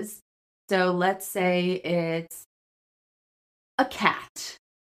pieces. So let's say it's a cat.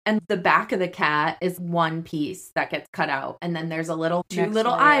 And the back of the cat is one piece that gets cut out. And then there's two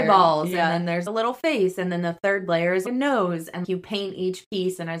little eyeballs. Yeah. And then there's a little face. And then the third layer is a nose. And you paint each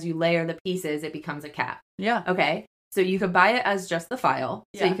piece. And as you layer the pieces, it becomes a cat. Yeah. Okay. So you could buy it as just the file.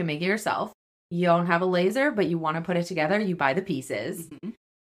 So you can make it yourself. You don't have a laser, but you want to put it together. You buy the pieces.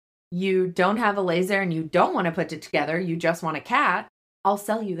 You don't have a laser and you don't want to put it together. You just want a cat. I'll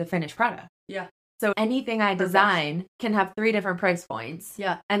sell you the finished product. Yeah. So anything I design can have 3 different price points.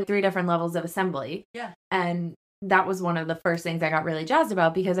 Yeah. And 3 different levels of assembly. Yeah. And that was one of the first things I got really jazzed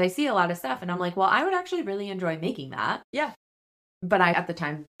about because I see a lot of stuff and I'm like, well, I would actually really enjoy making that. Yeah. But I, at the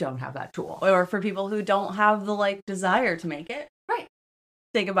time, don't have that tool. Or for people who don't have the like desire to make it. Right.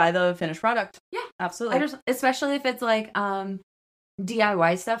 They can buy the finished product. Yeah. Absolutely. Especially if it's like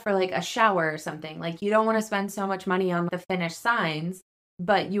DIY stuff for like a shower or something. Like you don't want to spend so much money on the finished signs,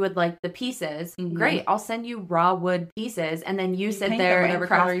 but you would like the pieces. Great. I'll send you raw wood pieces and then you sit there and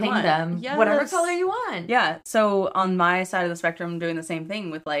craft paint them whatever color you want. Yeah. So on my side of the spectrum, I'm doing the same thing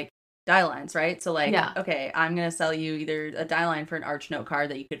with like die lines, right? So like, okay, I'm going to sell you either a die line for an arch note card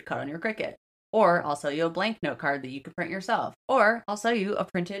that you could cut on your Cricut, or I'll sell you a blank note card that you could print yourself, or I'll sell you a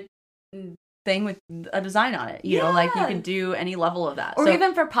printed thing with a design on it. You know, like you can do any level of that. Or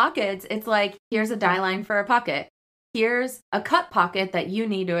even for pockets, it's like, here's a die line for a pocket. Here's a cut pocket that you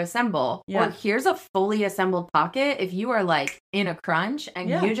need to assemble. Yeah. Or here's a fully assembled pocket if you are like in a crunch and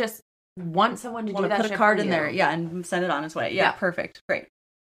you just want someone to do that. Put a card in there. Yeah. And send it on its way. Yeah. Perfect. Great.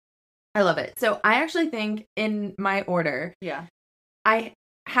 I love it. So I actually think in my order, I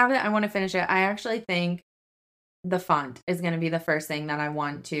have it. I want to finish it. I actually think the font is going to be the first thing that I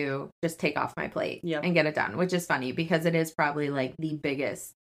want to just take off my plate and get it done, which is funny because it is probably like the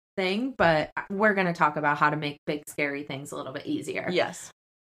biggest thing, but we're going to talk about how to make big, scary things a little bit easier. Yes.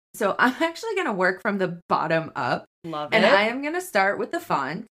 So I'm actually going to work from the bottom up. Love it. And I am going to start with the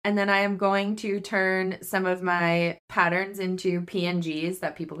font, and then I am going to turn some of my patterns into PNGs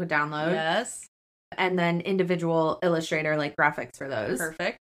that people could download. Yes. And then individual Illustrator like graphics for those.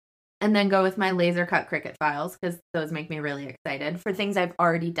 Perfect. And then go with my laser cut Cricut files because those make me really excited for things I've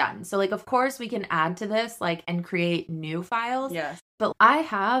already done. So like, of course we can add to this like and create new files. Yes. But I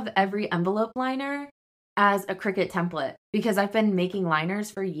have every envelope liner as a Cricut template because I've been making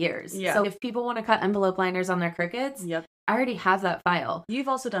liners for years. Yeah. So if people want to cut envelope liners on their Cricuts, I already have that file. You've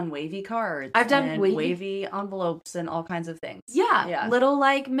also done wavy cards. I've done wavy envelopes and all kinds of things. Yeah. Little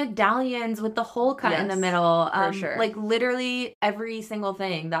like medallions with the hole cut in the middle. For sure. Like literally every single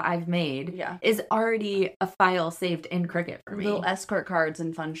thing that I've made is already a file saved in Cricut for me. Little escort cards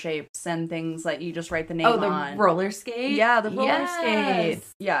in fun shapes and things like you just write the name on. Oh, the roller skate? Yeah, the roller skate.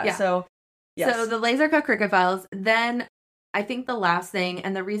 Yeah. So, so the laser cut Cricut files. Then I think the last thing,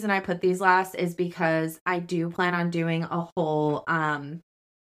 and the reason I put these last is because I do plan on doing a whole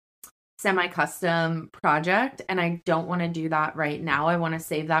semi-custom project, and I don't want to do that right now. I want to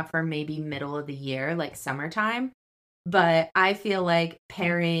save that for maybe middle of the year, like summertime. But I feel like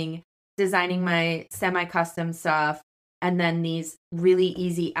pairing designing my semi-custom stuff and then these really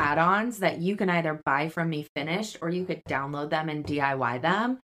easy add-ons that you can either buy from me finished or you could download them and DIY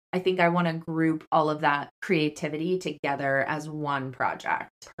them. I think I want to group all of that creativity together as one project.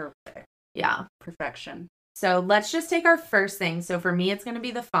 Perfect. Yeah. Perfection. So let's just take our first thing. So for me, it's going to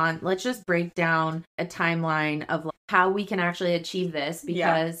be the font. Let's just break down a timeline of how we can actually achieve this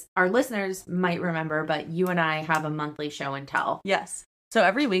because our listeners might remember, but you and I have a monthly show and tell. Yes. So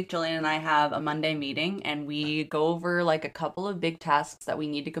every week, Jillian and I have a Monday meeting and we go over like a couple of big tasks that we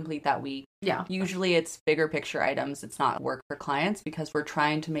need to complete that week. Yeah. Usually it's bigger picture items. It's not work for clients because we're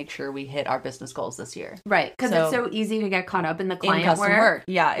trying to make sure we hit our business goals this year. Right. Because it's so easy to get caught up in the client custom work.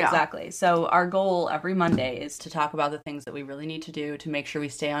 Yeah, exactly. So our goal every Monday is to talk about the things that we really need to do to make sure we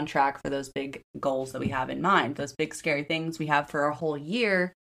stay on track for those big goals that we have in mind. Those big scary things we have for a whole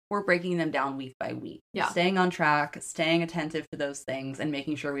year. We're breaking them down week by week. Yeah. Staying on track, staying attentive to those things, and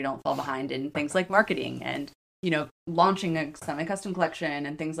making sure we don't fall behind in things like marketing and launching a semi-custom collection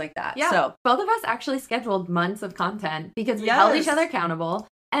and things like that. Yeah. So both of us actually scheduled months of content because we held each other accountable.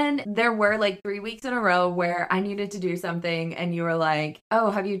 And there were like 3 weeks in a row where I needed to do something and you were like,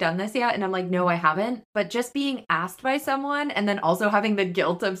 oh, have you done this yet? And I'm like, no, I haven't. But just being asked by someone and then also having the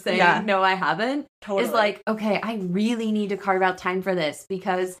guilt of saying, no, I haven't is like, okay, I really need to carve out time for this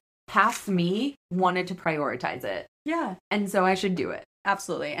because past me wanted to prioritize it. Yeah. And so I should do it.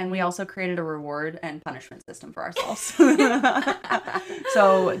 Absolutely. And we also created a reward and punishment system for ourselves.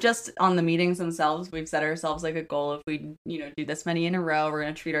 So just on the meetings themselves, we've set ourselves like a goal. If we, do this many in a row, we're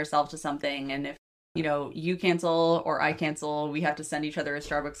going to treat ourselves to something. And if, you cancel or I cancel, we have to send each other a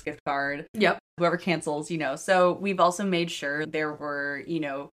Starbucks gift card. Yep. Whoever cancels, So we've also made sure there were,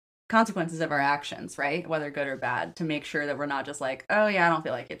 consequences of our actions, right? Whether good or bad, to make sure that we're not just like, oh yeah, I don't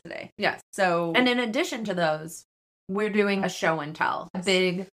feel like it today. Yes. So, and in addition to those, we're doing a show and tell.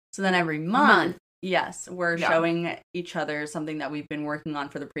 So then every month. Yes, we're showing each other something that we've been working on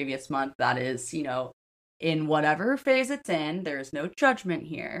for the previous month that is, in whatever phase it's in. There's no judgment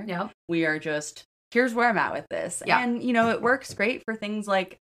here. Yep. We are just, here's where I'm at with this. Yeah. And, it works great for things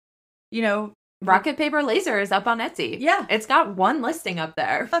like, Rocket Paper Laser is up on Etsy. Yeah. It's got one listing up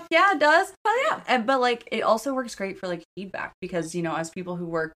there. Fuck yeah, it does. Oh yeah. But it also works great for feedback because, as people who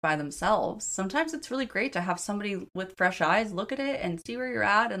work by themselves, sometimes it's really great to have somebody with fresh eyes look at it and see where you're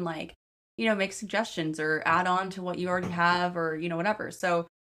at and make suggestions or add on to what you already have or, whatever. So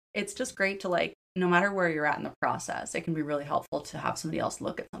it's just great to no matter where you're at in the process, it can be really helpful to have somebody else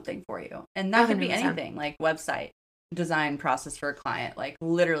look at something for you. And that 100%. Could be anything like website design process for a client,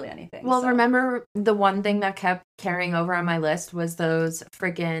 literally anything. Well, remember the one thing that kept carrying over on my list was those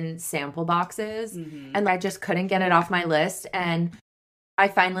freaking sample boxes. Mm-hmm. And I just couldn't get it off my list. And I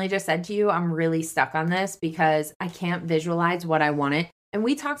finally just said to you, I'm really stuck on this because I can't visualize what I wanted. And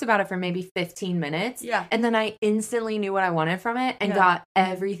we talked about it for maybe 15 minutes. Yeah. And then I instantly knew what I wanted from it and got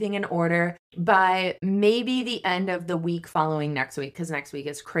everything in order by maybe the end of the week following next week, because next week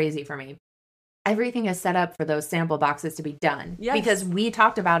is crazy for me. Everything is set up for those sample boxes to be done. Yes. Because we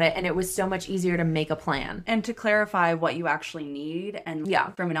talked about it and it was so much easier to make a plan. And to clarify what you actually need. And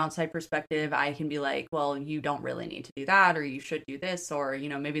from an outside perspective, I can be like, well, you don't really need to do that, or you should do this, or,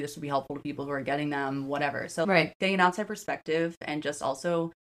 maybe this would be helpful to people who are getting them, whatever. So getting an outside perspective and just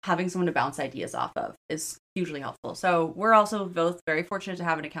also having someone to bounce ideas off of is hugely helpful. So we're also both very fortunate to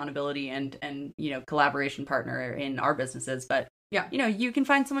have an accountability and collaboration partner in our businesses. But you can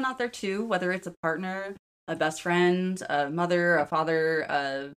find someone out there too, whether it's a partner, a best friend, a mother, a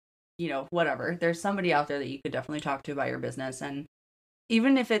father, whatever. There's somebody out there that you could definitely talk to about your business. And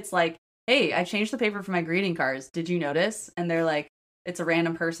even if it's like, hey, I changed the paper for my greeting cards. Did you notice? And they're like, it's a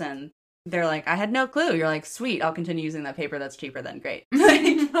random person. They're like, I had no clue. You're like, sweet, I'll continue using that paper. That's cheaper than great.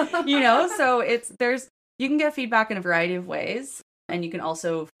 So you can get feedback in a variety of ways. And you can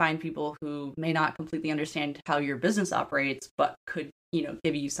also find people who may not completely understand how your business operates, but could,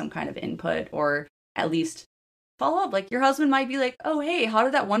 give you some kind of input or at least follow up. Like your husband might be like, oh, hey, how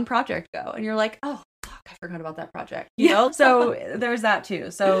did that one project go? And you're like, oh, fuck, I forgot about that project. So there's that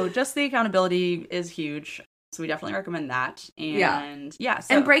too. So just the accountability is huge. So we definitely recommend that. And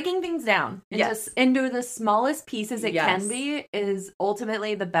and breaking things down into the smallest pieces it can be is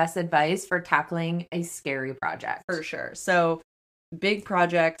ultimately the best advice for tackling a scary project. For sure. So big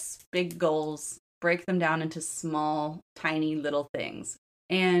projects, big goals, break them down into small, tiny little things.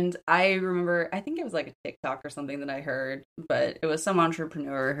 And I remember, I think it was like a TikTok or something that I heard, but it was some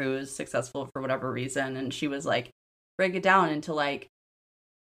entrepreneur who was successful for whatever reason. And she was like, break it down into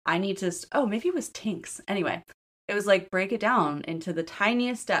I need to, maybe it was Tinks. Anyway, it was like, break it down into the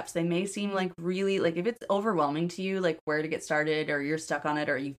tiniest steps. They may seem really, if it's overwhelming to you, where to get started, or you're stuck on it,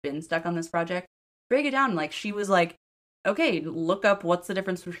 or you've been stuck on this project, break it down. She was like, okay, look up what's the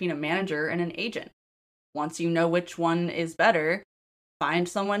difference between a manager and an agent. Once you know which one is better, find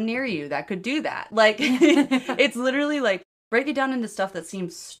someone near you that could do that. It's literally break it down into stuff that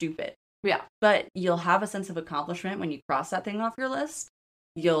seems stupid. Yeah. But you'll have a sense of accomplishment when you cross that thing off your list.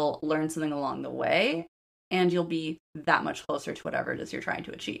 You'll learn something along the way, and you'll be that much closer to whatever it is you're trying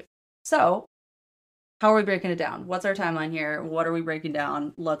to achieve. So, how are we breaking it down? What's our timeline here? What are we breaking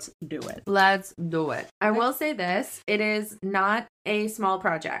down? Let's do it. Let's do it. I will say this. It is not a small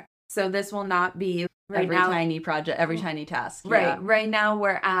project. So this will not be every tiny project, every tiny task. Right. Yeah. Right now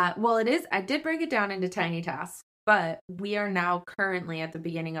we're at, it is, I did break it down into tiny tasks, but we are now currently at the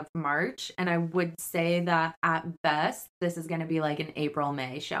beginning of March. And I would say that at best, this is going to be an April,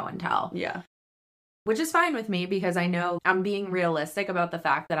 May show and tell. Yeah. Which is fine with me because I know I'm being realistic about the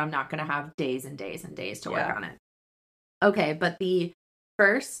fact that I'm not going to have days and days and days to work on it. Okay, but the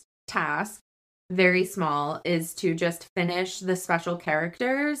first task very small, is to just finish the special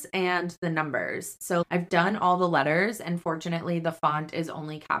characters and the numbers. So I've done all the letters, and fortunately the font is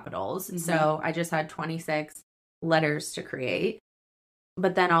only capitals. Mm-hmm. So I just had 26 letters to create.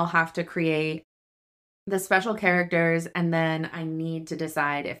 But then I'll have to create the special characters, and then I need to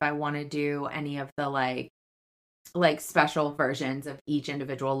decide if I want to do any of the like special versions of each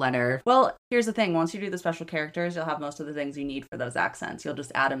individual letter. Well, here's the thing. Once you do the special characters, you'll have most of the things you need for those accents. You'll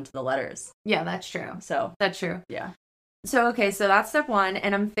just add them to the letters. Yeah, that's true. So that's true. Yeah. So, okay, so that's step one.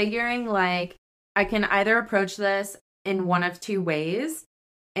 And I'm figuring like I can either approach this in one of two ways.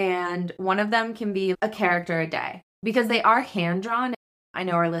 And one of them can be a character a day because they are hand drawn. I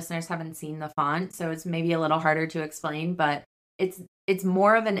know our listeners haven't seen the font, so it's maybe a little harder to explain, but it's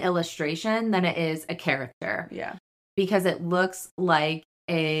more of an illustration than it is a character. Yeah. Because it looks like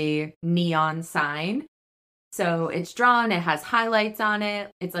a neon sign. So it's drawn, it has highlights on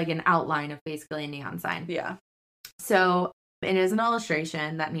it. It's like an outline of basically a neon sign. Yeah. So it is an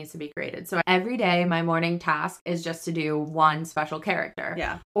illustration that needs to be created. So every day my morning task is just to do one special character.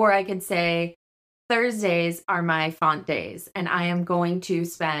 Yeah. Or I could say Thursdays are my font days, and I am going to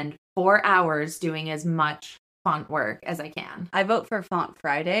spend 4 hours doing as much font work as I can. I vote for Font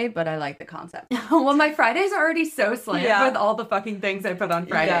Friday, but I like the concept. Well, my Fridays are already so slammed with all the fucking things I put on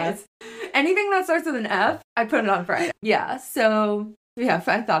Fridays. Yeah. Anything that starts with an F, I put it on Friday. Yeah, so yeah,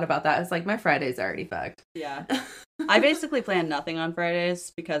 I thought about that. It's like my Fridays are already fucked. Yeah. I basically plan nothing on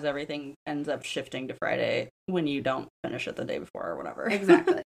Fridays because everything ends up shifting to Friday when you don't finish it the day before or whatever.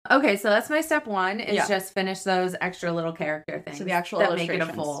 Exactly. Okay, so that's my step one is just finish those extra little character things. So the actual that make it a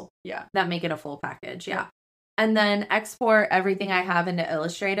full. Yeah. That make it a full package. Yeah. And then export everything I have into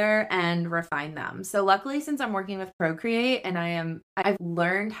Illustrator and refine them. So luckily, since I'm working with Procreate and I've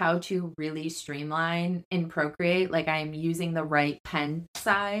learned how to really streamline in Procreate, like I am using the right pen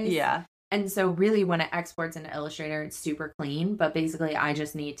size. Yeah. And so really when it exports into Illustrator, it's super clean, but basically I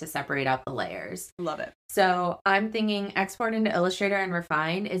just need to separate out the layers. Love it. So I'm thinking export into Illustrator and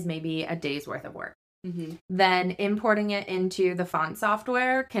refine is maybe a day's worth of work. Mm-hmm. Then importing it into the font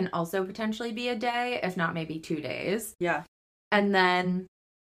software can also potentially be a day, if not maybe 2 days. Yeah. And then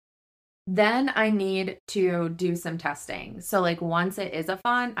I need to do some testing. So like once it is a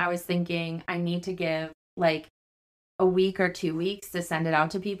font, I was thinking I need to give like a week or 2 weeks to send it out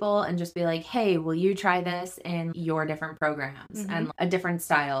to people and just be like, hey, will you try this in your different programs and a different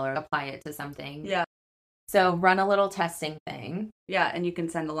style or apply it to something? Yeah. So run a little testing thing. Yeah, and you can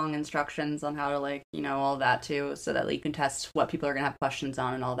send along instructions on how to like, all that too, so that you can test what people are going to have questions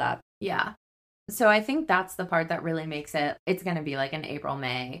on and all that. Yeah. So I think that's the part that really makes it's going to be like an April,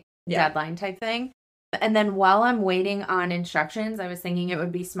 May deadline type thing. And then while I'm waiting on instructions, I was thinking it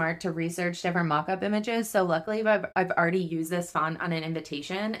would be smart to research different mock-up images. So luckily, I've already used this font on an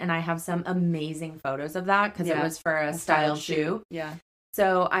invitation, and I have some amazing photos of that because it was for a styled shoe. Yeah.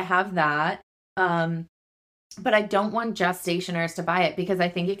 So I have that. But I don't want just stationers to buy it because I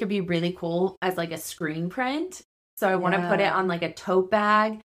think it could be really cool as like a screen print. So I want to put it on like a tote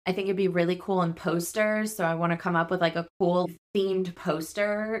bag. I think it'd be really cool in posters. So I want to come up with like a cool themed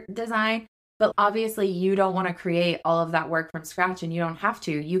poster design. But obviously you don't want to create all of that work from scratch, and you don't have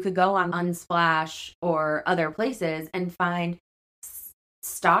to. You could go on Unsplash or other places and find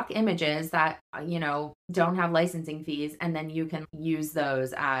stock images that, don't have licensing fees. And then you can use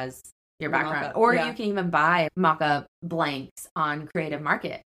those as your background. Mock-up, or you can even buy mock-up blanks on Creative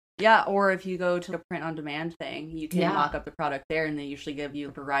Market. Yeah, or if you go to a print on demand thing, you can mock up the product there, and they usually give you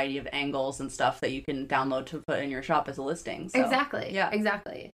a variety of angles and stuff that you can download to put in your shop as a listing. So, exactly. Yeah,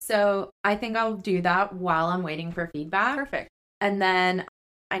 exactly. So I think I'll do that while I'm waiting for feedback. Perfect. And then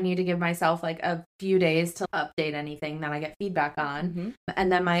I need to give myself like a few days to update anything that I get feedback on. Mm-hmm.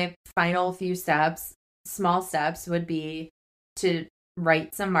 And then my final few steps, small steps, would be to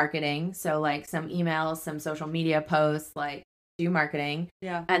write some marketing. So like some emails, some social media posts, like do marketing.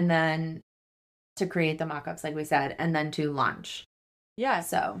 Yeah. And then to create the mock-ups, like we said, and then to launch. Yeah.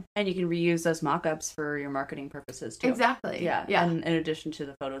 So. And you can reuse those mock-ups for your marketing purposes too. Exactly. Yeah. Yeah. And in addition to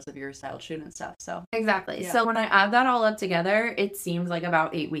the photos of your styled shoot and stuff. So. Exactly. Yeah. So when I add that all up together, it seems like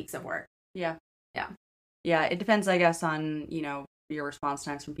about 8 weeks of work. Yeah. Yeah. Yeah. It depends, I guess, on, your response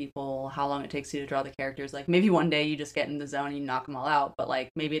times from people, how long it takes you to draw the characters. Like maybe one day you just get in the zone and you knock them all out, but like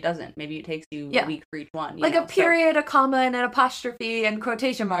maybe it doesn't. Maybe it takes you a week for each one. Like a period, a comma, and an apostrophe and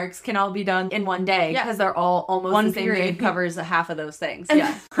quotation marks can all be done in one day because they're all almost one the same period thing. Covers half of those things.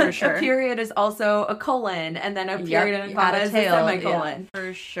 Yeah, for sure. A period is also a colon, and then a period and a comma is a semicolon. Yeah,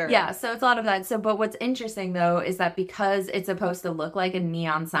 for sure. Yeah, so it's a lot of that. So, but what's interesting though is that because it's supposed to look like a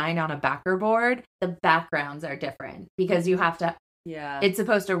neon sign on a backer board, the backgrounds are different because you have to Yeah. It's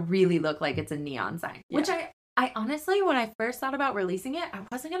supposed to really look like it's a neon sign, which I honestly, when I first thought about releasing it, I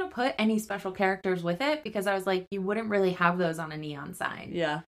wasn't going to put any special characters with it because I was like, you wouldn't really have those on a neon sign.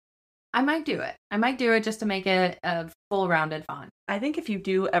 Yeah. I might do it. I might do it just to make it a full rounded font. I think if you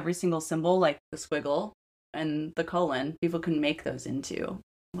do every single symbol, like the squiggle and the colon, people can make those into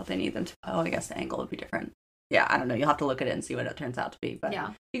what they need them to. Oh, I guess the angle would be different. Yeah, I don't know. You'll have to look at it and see what it turns out to be. But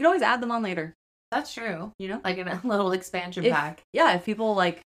you can always add them on later. That's true. You know? Like in a little expansion pack. Yeah, if people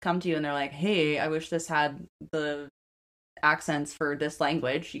like come to you and they're like, hey, I wish this had the accents for this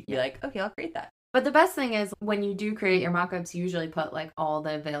language, you can be like, okay, I'll create that. But the best thing is when you do create your mockups, you usually put like all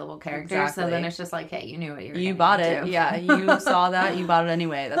the available characters. Exactly. So then it's just like, hey, you knew what you bought it. Yeah, you saw that. You bought it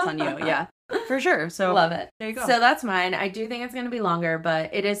anyway. That's on you. Yeah, for sure. So love it. There you go. So that's mine. I do think it's going to be longer,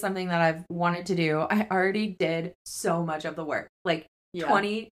 but it is something that I've wanted to do. I already did so much of the work. Like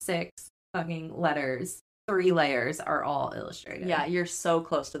 26 fucking letters. 3 layers are all illustrated. Yeah, you're so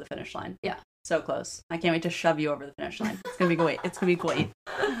close to the finish line. Yeah. So close. I can't wait to shove you over the finish line. It's going to be great. It's going to be great.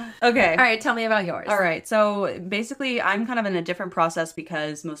 Okay. All right. Tell me about yours. All right. So basically, I'm kind of in a different process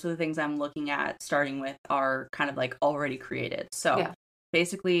because most of the things I'm looking at starting with are kind of like already created. So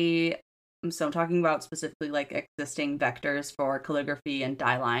basically, so I'm talking about specifically like existing vectors for calligraphy and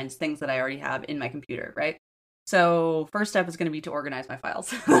die lines, things that I already have in my computer, right? So first step is going to be to organize my files.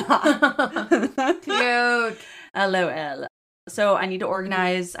 Cute. LOL. So I need to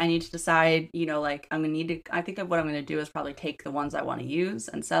organize. I need to decide, you know, like I'm going to need to, I think what I'm going to do is probably take the ones I want to use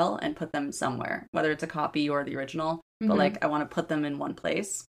and sell and put them somewhere, whether it's a copy or the original, but like I want to put them in one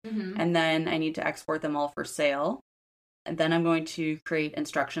place. And then I need to export them all for sale. And then I'm going to create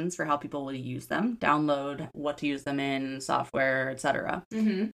instructions for how people will use them, download what to use them in, software, etc.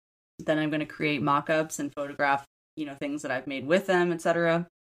 Then I'm going to create mock-ups and photograph, you know, things that I've made with them, etc.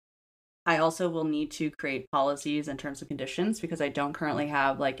 I also will need to create policies and terms and conditions because I don't currently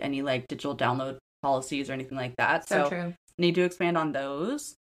have like any like digital download policies or anything like that. So true. Need to expand on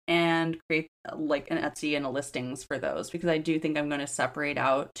those and create like an Etsy and a listings for those because I do think I'm going to separate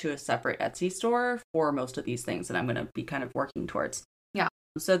out to a separate Etsy store for most of these things that I'm going to be kind of working towards. Yeah.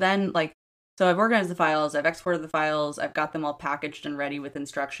 So then so I've organized the files, I've exported the files, I've got them all packaged and ready with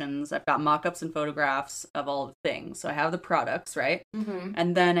instructions. I've got mock-ups and photographs of all the things. So I have the products, right?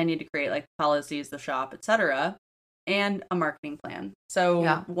 And then I need to create like policies, the shop, etc. and a marketing plan.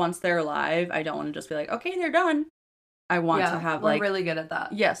 So once they're live, I don't want to just be like, okay, they're done. I want to have we're really good at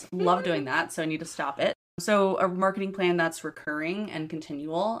that. Yes, love doing that. So I need to stop it. So a marketing plan that's recurring and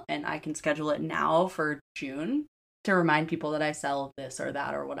continual, and I can schedule it now for June to remind people that I sell this or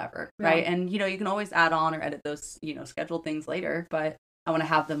that or whatever, right? And, you know, you can always add on or edit those, you know, scheduled things later, but I want to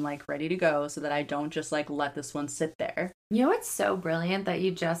have them, like, ready to go so that I don't just, like, let this one sit there. You know what's so brilliant that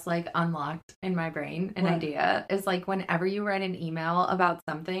you just, like, unlocked in my brain an idea is, like, whenever you write an email about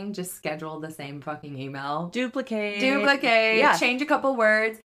something, just schedule the same fucking email. Duplicate. Yeah. Change a couple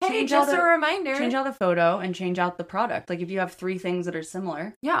words. Hey, just a reminder. Change out the photo and change out the product. Like, if you have 3 things that are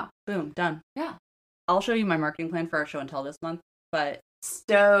similar. Yeah. Boom. Done. Yeah. I'll show you my marketing plan for our show and tell this month, but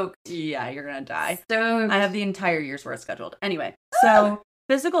stoked. Yeah, you're gonna die. Stoked. I have the entire year's worth scheduled. Anyway, so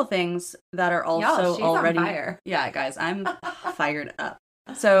physical things that are also she's already on fire. Yeah, guys, I'm fired up.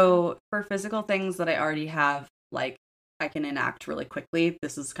 So for physical things that I already have, like I can enact really quickly.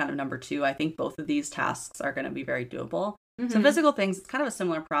 This is kind of number 2. I think both of these tasks are going to be very doable. So physical things, it's kind of a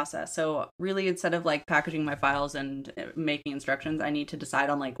similar process. So really, instead of like packaging my files and making instructions, I need to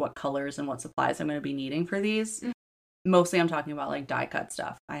decide on like what colors and what supplies I'm going to be needing for these. Mostly I'm talking about like die cut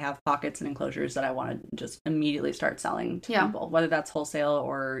stuff. I have pockets and enclosures that I want to just immediately start selling to people, whether that's wholesale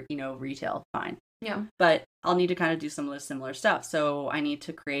or, you know, retail, fine. Yeah. But I'll need to kind of do some of the similar stuff. So I need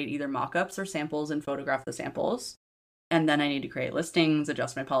to create either mock-ups or samples and photograph the samples. And then I need to create listings,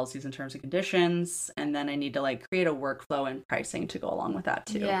 adjust my policies and terms and conditions. And then I need to like create a workflow and pricing to go along with that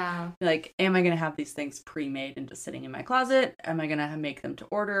too. Yeah. Like, am I going to have these things pre-made and just sitting in my closet? Am I going to make them to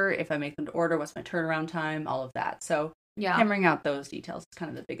order? If I make them to order, what's my turnaround time? All of that. So hammering out those details is kind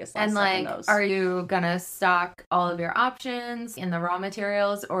of the biggest last step in those. Are you gonna stock all of your options in the raw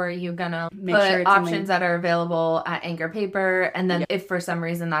materials, or are you gonna put options that are available at Anchor Paper, and then if for some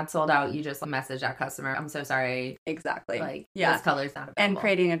reason that's sold out, you just message that customer, I'm so sorry, exactly, like this color's not available, and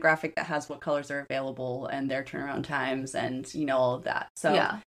creating a graphic that has what colors are available and their turnaround times and, you know, all of that. So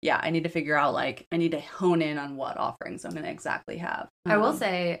yeah, I need to figure out, like, I need to hone in on what offerings I'm going to exactly have. I will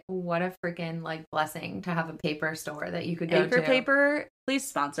say, what a freaking, like, blessing to have a paper store that you could go to. Anchor Paper, please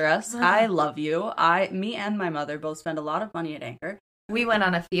sponsor us. I love you. Me and my mother both spend a lot of money at Anchor. We went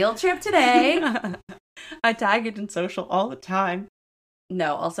on a field trip today. I tag it in social all the time.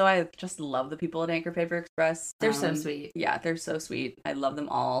 No, also I just love the people at Anchor Paper Express. They're so sweet. Yeah, they're so sweet. I love them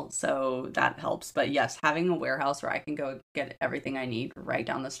all, so that helps. But yes, having a warehouse where I can go get everything I need right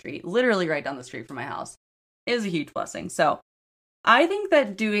down the street, literally right down the street from my house, is a huge blessing. So I think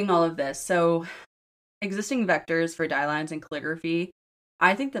that doing all of this, so existing vectors for die lines and calligraphy,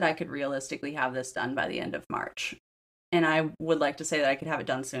 I think that I could realistically have this done by the end of March. And I would like to say that I could have it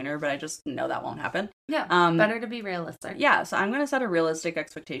done sooner, but I just know that won't happen. Yeah, better to be realistic. Yeah, so I'm going to set a realistic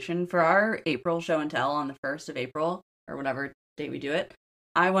expectation for our April show and tell on the 1st of April, or whatever date we do it.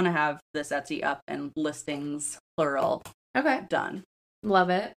 I want to have this Etsy up and listings, plural, done. Love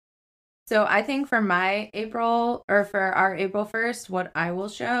it. So I think for my April, or for our April 1st, what I will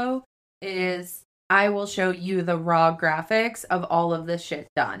show is I will show you the raw graphics of all of this shit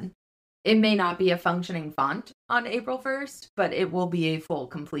done. It may not be a functioning font on April 1st, but it will be a full,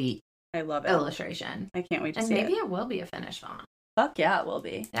 complete I love it. Illustration. I can't wait to see it. And maybe it will be a finished font. Fuck yeah, it will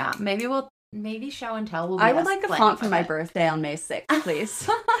be. Yeah, maybe show and tell will be I would like a font for my birthday on May 6th, please.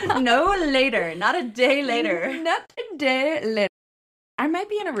 No later. Not a day later. Not a day later. I might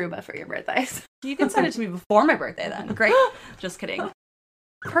be in Aruba for your birthdays. You can send it to me before my birthday then. Great. Just kidding.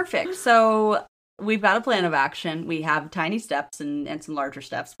 Perfect. So we've got a plan of action. We have tiny steps and some larger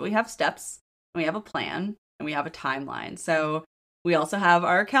steps, but we have steps, and we have a plan, and we have a timeline. So we also have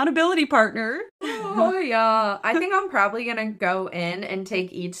our accountability partner. Oh, yeah. I think I'm probably going to go in and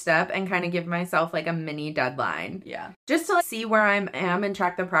take each step and kind of give myself like a mini deadline. Yeah. Just to see where I am and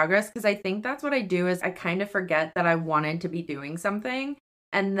track the progress. Because I think that's what I do is I kind of forget that I wanted to be doing something.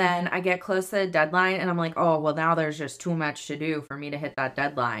 And then I get close to the deadline and I'm like, oh, well, now there's just too much to do for me to hit that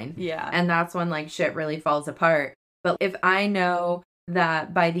deadline. Yeah. And that's when like shit really falls apart. But if I know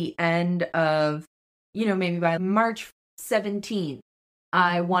that by the end of, maybe by March 17th,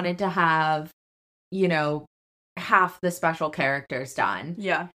 I wanted to have, half the special characters done.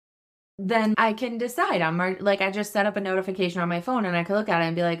 Yeah. Then I can decide. I just set up a notification on my phone and I could look at it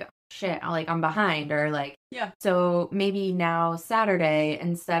and be like, shit, I'm behind, or like, yeah. So maybe now Saturday,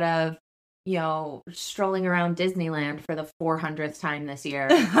 instead of, strolling around Disneyland for the 400th time this year,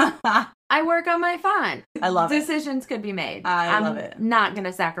 I work on my font. I love Decisions could be made. I love it. I'm not going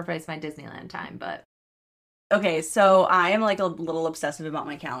to sacrifice my Disneyland time, but. Okay, so I am like a little obsessive about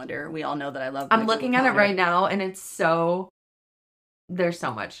my calendar. We all know that I love. I'm looking at it right now, and there's so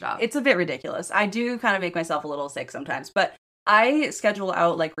much stuff. It's a bit ridiculous. I do kind of make myself a little sick sometimes, but I schedule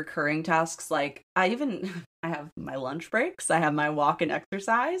out like recurring tasks. Like I have my lunch breaks. I have my walk and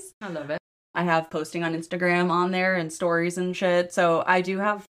exercise. I love it. I have posting on Instagram on there and stories and shit. So I do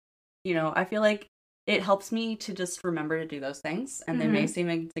have, I feel like it helps me to just remember to do those things. And they may seem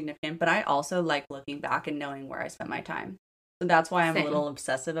insignificant, but I also like looking back and knowing where I spent my time. So that's why I'm a little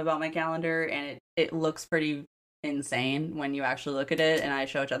obsessive about my calendar. And it looks pretty insane when you actually look at it and I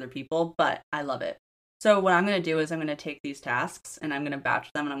show it to other people, but I love it. So what I'm going to do is I'm going to take these tasks and I'm going to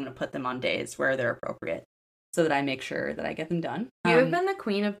batch them and I'm going to put them on days where they're appropriate so that I make sure that I get them done. You have been the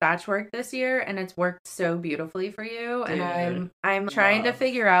queen of batch work this year and it's worked so beautifully for you. Dude, and I'm trying to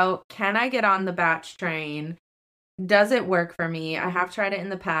figure out, can I get on the batch train? Does it work for me? I have tried it in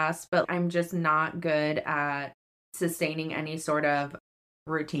the past, but I'm just not good at sustaining any sort of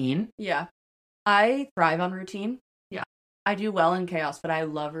routine. Yeah. I thrive on routine. Yeah. I do well in chaos, but I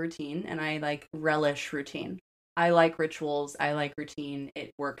love routine and I like relish routine. I like rituals. I like routine.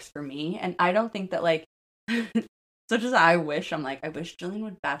 It works for me. And I don't think that like, such as I wish Jillian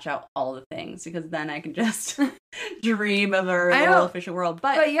would batch out all the things because then I can just dream of a little efficient world.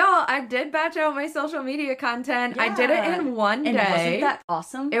 But y'all, I did batch out my social media content. Yeah. I did it in one day. Wasn't that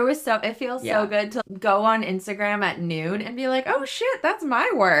awesome? It feels so good to go on Instagram at noon and be like, oh shit, that's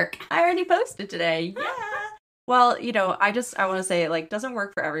my work. I already posted today. Yeah. Well, I want to say it like doesn't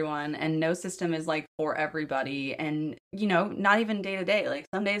work for everyone and no system is like for everybody. And, not even day to day. Like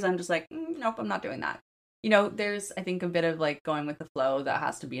some days I'm just like, nope, I'm not doing that. There's, I think, a bit of like going with the flow that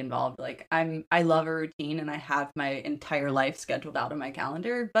has to be involved. Like I love a routine and I have my entire life scheduled out on my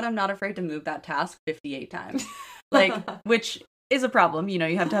calendar, but I'm not afraid to move that task 58 times, like, which is a problem. You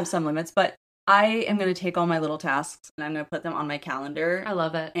have to have some limits, but I am going to take all my little tasks and I'm going to put them on my calendar. I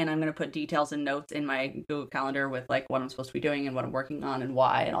love it. And I'm going to put details and notes in my Google Calendar with like what I'm supposed to be doing and what I'm working on and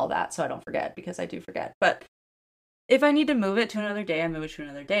why and all that. So I don't forget because I do forget, but if I need to move it to another day, I move it to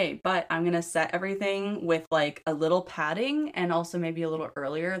another day. But I'm going to set everything with like a little padding and also maybe a little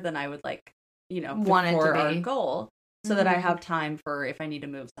earlier than I would like, want it to be our goal so that I have time for if I need to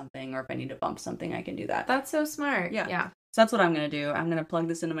move something or if I need to bump something, I can do that. That's so smart. Yeah. So that's what I'm going to do. I'm going to plug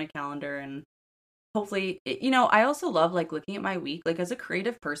this into my calendar and hopefully, I also love like looking at my week, like as a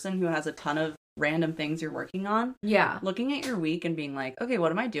creative person who has a ton of random things you're working on. Yeah. Looking at your week and being like, okay,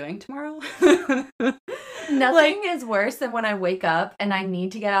 what am I doing tomorrow? Nothing is worse than when I wake up and I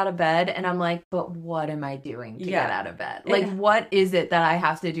need to get out of bed and I'm like, but what am I doing to get out of bed? Like, what is it that I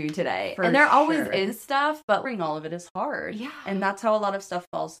have to do today? And there always is stuff, but all of it is hard. Yeah. And that's how a lot of stuff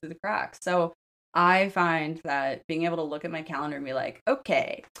falls through the cracks. So I find that being able to look at my calendar and be like,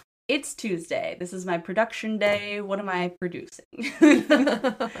 okay, it's Tuesday. This is my production day. What am I producing?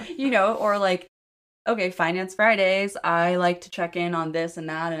 Or like, okay, Finance Fridays, I like to check in on this and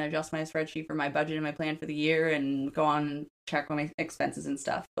that and adjust my spreadsheet for my budget and my plan for the year and go on and check on my expenses and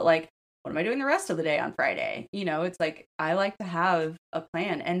stuff. But like, what am I doing the rest of the day on Friday? It's like, I like to have a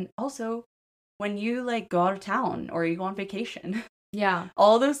plan. And also, when you like go out of town or you go on vacation, yeah,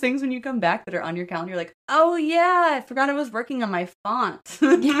 all those things when you come back that are on your calendar, you're like, oh yeah, I forgot I was working on my font.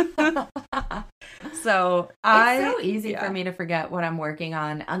 So it's so easy for me to forget what I'm working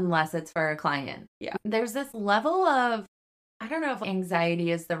on unless it's for a client. Yeah. There's this level of, I don't know if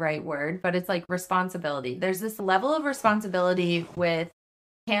anxiety is the right word, but it's like responsibility. There's this level of responsibility with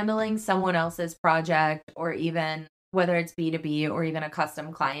handling someone else's project, or even whether it's B2B or even a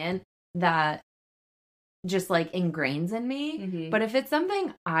custom client, that just like ingrains in me. Mm-hmm. But if it's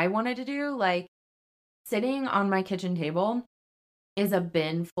something I wanted to do, like sitting on my kitchen table is a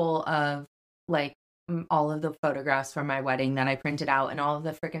bin full of like all of the photographs from my wedding that I printed out and all of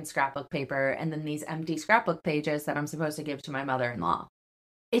the freaking scrapbook paper and then these empty scrapbook pages that I'm supposed to give to my mother-in-law.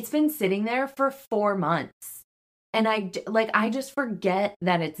 It's been sitting there for 4 months. And I just forget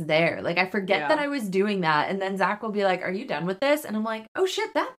that it's there. Like, I forget that I was doing that. And then Zach will be like, are you done with this? And I'm like, oh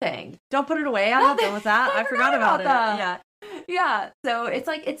shit, that thing. Don't put it away. I'm not done with that. I forgot about it. That. Yeah. So it's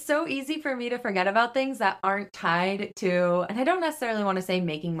like, it's so easy for me to forget about things that aren't tied to, and I don't necessarily want to say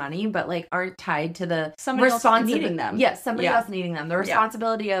making money, but like aren't tied to the somebody else needing them. Yes. Somebody else needing them. The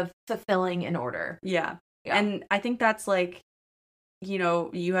responsibility of fulfilling an order. Yeah. And I think that's like,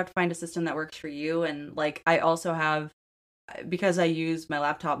 you have to find a system that works for you. And like, I also have, because I use my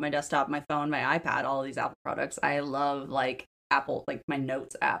laptop, my desktop, my phone, my iPad, all of these Apple products, I love like Apple, like my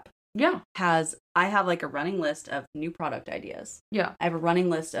Notes app. Yeah. I have like a running list of new product ideas. Yeah. I have a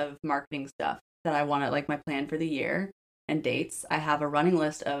running list of marketing stuff that I want to, like my plan for the year and dates. I have a running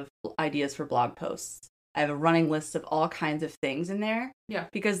list of ideas for blog posts. I have a running list of all kinds of things in there. Yeah.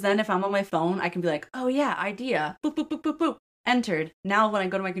 Because then if I'm on my phone, I can be like, oh yeah, idea. Boop, boop, boop, boop, boop. Entered. Now when I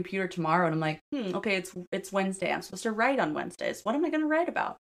go to my computer tomorrow and I'm like, okay, it's Wednesday. I'm supposed to write on Wednesdays. What am I going to write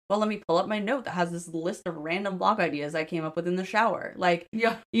about? Well, let me pull up my note that has this list of random blog ideas I came up with in the shower. Like,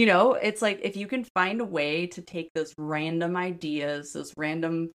 it's like if you can find a way to take those random ideas, those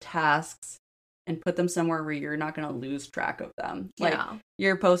random tasks, and put them somewhere where you're not going to lose track of them. Like,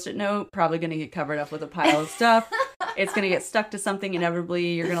 your Post-it note probably going to get covered up with a pile of stuff. It's going to get stuck to something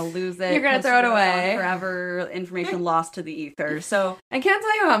inevitably. You're going to lose it. You're going to throw it away. Forever. Information lost to the ether. So I can't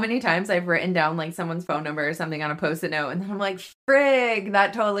tell you how many times I've written down like someone's phone number or something on a Post-it note. And then I'm like, frig,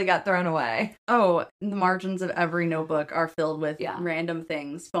 that totally got thrown away. Oh, the margins of every notebook are filled with random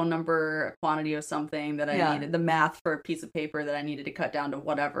things. Phone number, a quantity of something that I needed. The math for a piece of paper that I needed to cut down to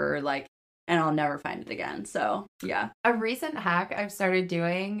whatever. Like, and I'll never find it again. So, yeah. A recent hack I've started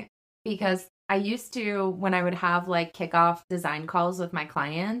doing, because I used to, when I would have like kickoff design calls with my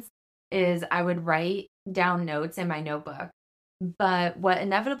clients, is I would write down notes in my notebook. But what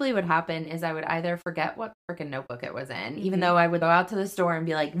inevitably would happen is I would either forget what freaking notebook it was in, even though I would go out to the store and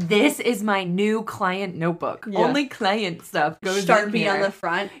be like, this is my new client notebook. Yeah. Only client stuff goes in here. Sharpie on the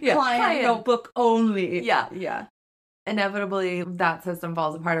front. Yeah. Client notebook only. Yeah. Yeah. Inevitably that system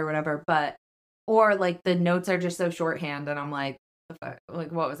falls apart or whatever, or like the notes are just so shorthand and I'm like,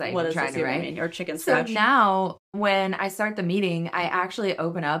 like what was I even trying to write? Or chicken scratch. So now when I start the meeting, I actually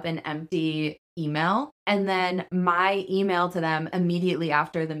open up an empty email, and then my email to them immediately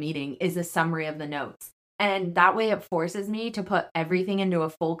after the meeting is a summary of the notes. And that way it forces me to put everything into a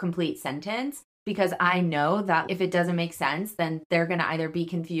full complete sentence, because I know that if it doesn't make sense, then they're going to either be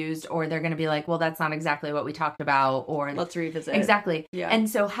confused or they're going to be like, well, that's not exactly what we talked about, or let's revisit. Exactly. Yeah. And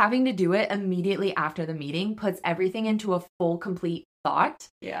so having to do it immediately after the meeting puts everything into a full complete thought.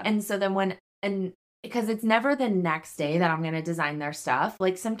 Yeah. And so then because it's never the next day that I'm going to design their stuff.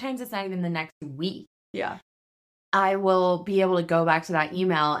 Like sometimes it's not even the next week. Yeah. I will be able to go back to that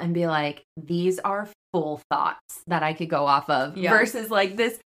email and be like, these are full thoughts that I could go off of versus like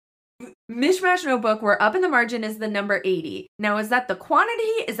this mishmash notebook where up in the margin is the number 80. Now, is that the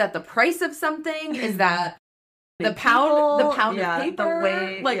quantity? Is that the price of something? Is that the pound of paper? The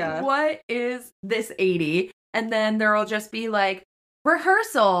weight, like, what is this 80? And then there'll just be like,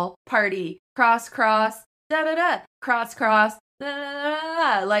 rehearsal party cross, da da da, cross, da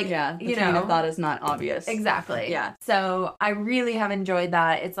da da. Like, the train of thought is not obvious. Exactly. Yeah. So I really have enjoyed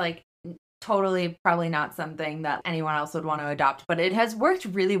that. It's like totally probably not something that anyone else would want to adopt, but it has worked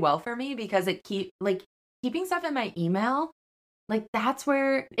really well for me because it keeping stuff in my email. Like, that's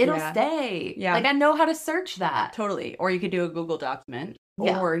where it'll stay. Yeah. Like, I know how to search that. Totally. Or you could do a Google document.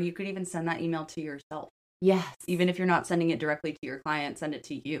 Yeah. Or you could even send that email to yourself. Yes. Even if you're not sending it directly to your client, send it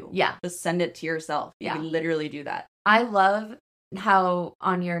to you. Yeah. Just send it to yourself. You can literally do that. I love how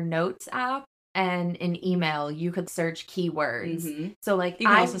on your notes app and in email, you could search keywords. Mm-hmm. So, like, you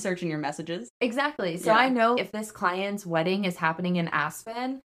can also search in your messages. Exactly. So I know if this client's wedding is happening in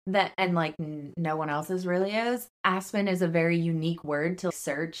Aspen, and like no one else's really is, Aspen is a very unique word to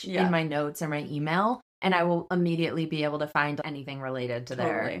search in my notes or my email, and I will immediately be able to find anything related to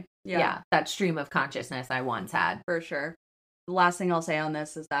there. Yeah, that stream of consciousness I once had. For sure. The last thing I'll say on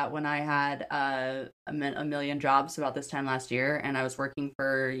this is that when I had a million jobs about this time last year, and I was working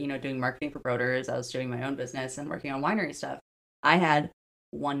for, doing marketing for Broders, I was doing my own business and working on winery stuff, I had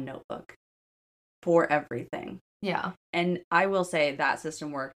one notebook for everything. Yeah. And I will say that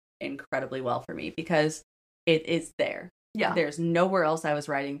system worked incredibly well for me because it is there. Yeah. There's nowhere else I was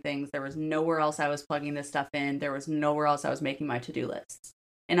writing things. There was nowhere else I was plugging this stuff in. There was nowhere else I was making my to-do lists.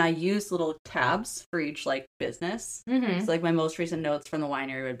 And I used little tabs for each business. Mm-hmm. So my most recent notes from the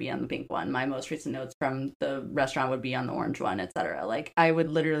winery would be on the pink one. My most recent notes from the restaurant would be on the orange one, etc. I would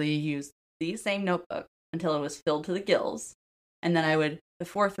literally use the same notebook until it was filled to the gills. And then I would,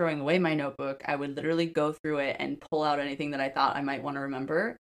 before throwing away my notebook, I would literally go through it and pull out anything that I thought I might want to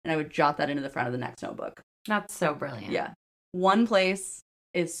remember. And I would jot that into the front of the next notebook. That's so brilliant. Yeah. One place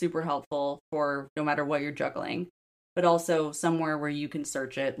is super helpful for no matter what you're juggling, but also somewhere where you can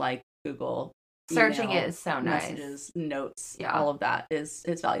search it, like Google. Searching it is so nice. Messages, notes, all of that is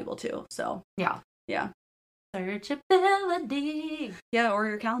valuable too. So yeah. Searchability. Yeah, or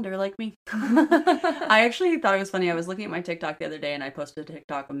your calendar like me. I actually thought it was funny. I was looking at my TikTok the other day and I posted a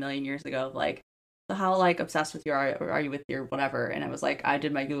TikTok a million years ago of so how obsessed with are you with your whatever? And I was I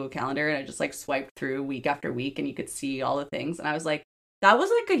did my Google Calendar and I just swiped through week after week and you could see all the things. And I was that was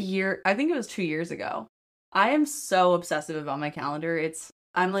a year, I think it was 2 years ago. I am so obsessive about my calendar.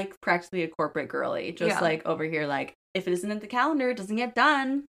 I'm practically a corporate girly. Just over here, if it isn't in the calendar, it doesn't get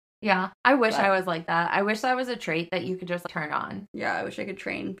done. Yeah, I wish I was like that. I wish that was a trait that you could just turn on. Yeah, I wish I could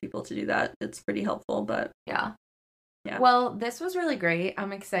train people to do that. It's pretty helpful, but yeah. Well, this was really great.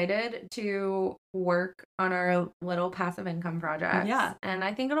 I'm excited to work on our little passive income project. Yeah. And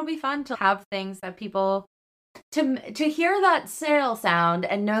I think it'll be fun to have things that people to hear that sale sound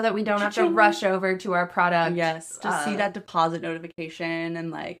and know that we don't have to rush over to our product. Yes. To see that deposit notification and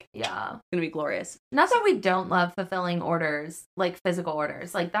yeah. It's gonna be glorious. Not that we don't love fulfilling orders, physical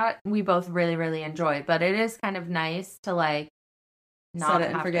orders. That we both really, really enjoy, but it is kind of nice to not set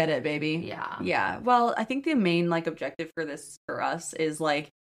it and forget it, baby. Yeah. Yeah. Well, I think the main objective for us is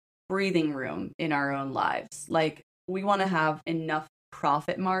breathing room in our own lives. We want to have enough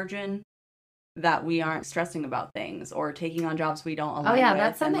profit margin that we aren't stressing about things or taking on jobs we don't align with. Oh yeah,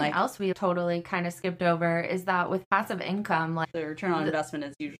 that's something else we totally kind of skipped over is that with passive income, the return on investment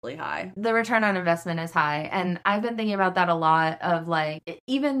is usually high. The return on investment is high. And I've been thinking about that a lot of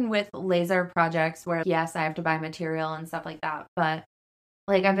even with laser projects where yes, I have to buy material and stuff like that. But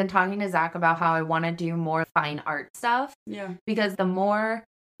I've been talking to Zach about how I want to do more fine art stuff. Yeah. Because the more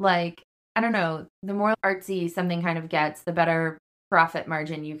I don't know, the more artsy something kind of gets, the better profit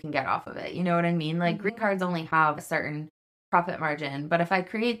margin you can get off of it. You know what I mean? Green cards only have a certain profit margin, but if I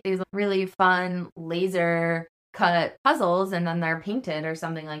create these really fun laser cut puzzles and then they're painted or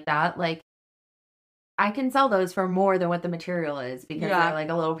something like that, I can sell those for more than what the material is because they're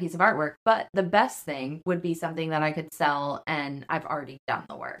a little piece of artwork. But the best thing would be something that I could sell and I've already done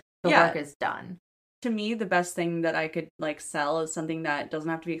the work. The work is done. To me, the best thing that I could sell is something that doesn't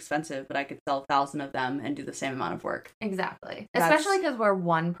have to be expensive, but I could sell 1,000 of them and do the same amount of work. Exactly. Especially because we're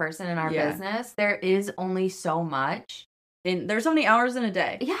one person in our business. There is only so much. And there's so many hours in a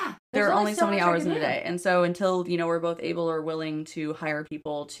day. Yeah. There are only so many hours in a day. And so until, we're both able or willing to hire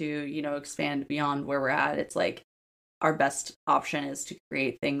people to, expand beyond where we're at, it's our best option is to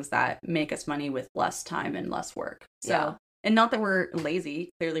create things that make us money with less time and less work. So. Yeah. And not that we're lazy.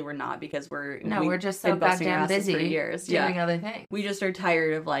 Clearly we're not because we're just so goddamn busy for years. Doing other things. We just are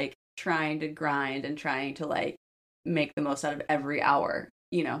tired of trying to grind and trying to make the most out of every hour,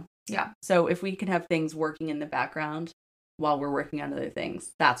 Yeah. So if we can have things working in the background while we're working on other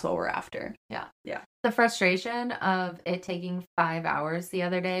things. That's what we're after. Yeah. Yeah. The frustration of it taking 5 hours the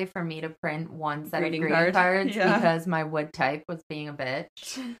other day for me to print one set of greeting cards because my wood type was being a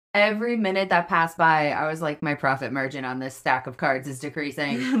bitch. Every minute that passed by, I was like, my profit margin on this stack of cards is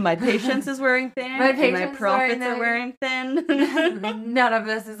decreasing. My patience is wearing thin. My profits are wearing thin. None of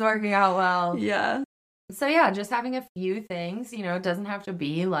this is working out well. Yeah. So yeah, just having a few things, you know, it doesn't have to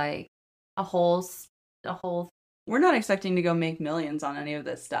be like a whole. We're not expecting to go make millions on any of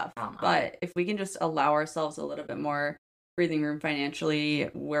this stuff, but if we can just allow ourselves a little bit more breathing room financially,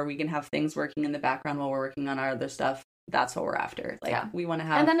 where we can have things working in the background while we're working on our other stuff, that's what we're after. Like, we want to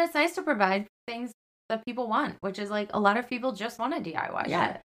have, and then it's nice to provide things that people want, which is like a lot of people just want to DIY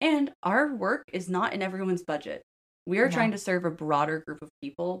shit. And our work is not in everyone's budget. We are trying to serve a broader group of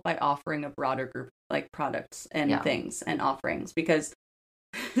people by offering a broader group like products and things and offerings, because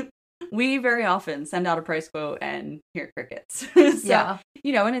we very often send out a price quote and hear crickets. So,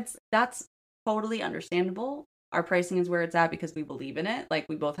 you know, and that's totally understandable. Our pricing is where it's at because we believe in it. Like,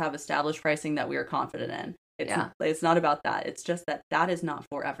 we both have established pricing that we are confident in. It's not about that. It's just that is not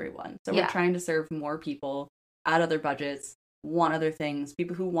for everyone. So we're trying to serve more people at other budgets, want other things,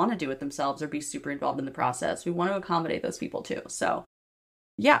 people who want to do it themselves or be super involved in the process. We want to accommodate those people too. So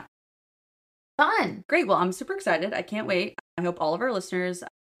yeah. Fun. Great. Well, I'm super excited. I can't wait. I hope all of our listeners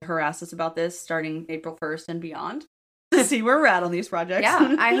harass us about this starting April 1st and beyond to see where we're at on these projects.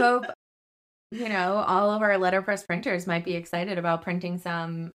 Yeah. I hope, you know, all of our letterpress printers might be excited about printing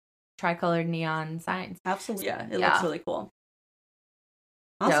some tricolored neon signs. Absolutely. Yeah. It looks really cool.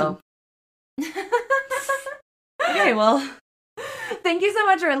 Awesome. Okay. Well, thank you so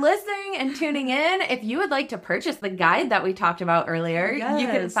much for listening and tuning in. If you would like to purchase the guide that we talked about earlier, you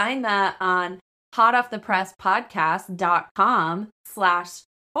can find that on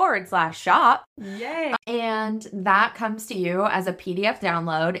hotoffthepresspodcast.com//shop. Yay. And that comes to you as a PDF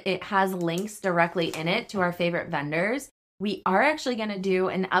download. It has links directly in it to our favorite vendors. We are actually going to do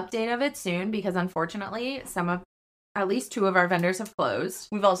an update of it soon because unfortunately at least 2 of our vendors have closed.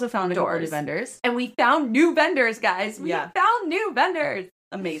 We've also found a couple new vendors. And we found new vendors, guys. We found new vendors.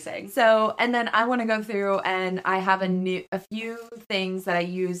 Amazing. So, and then I want to go through and I have a few things that I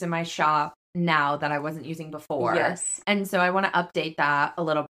use in my shop now that I wasn't using before. Yes. And so I want to update that a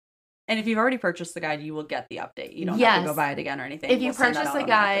little bit. And if you've already purchased the guide, you will get the update. You don't have to go buy it again or anything. If you purchase the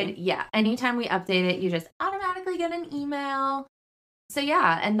guide, anytime we update it, you just automatically get an email. So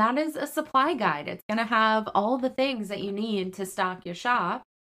yeah, and that is a supply guide. It's going to have all the things that you need to stock your shop.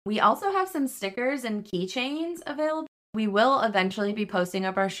 We also have some stickers and keychains available. We will eventually be posting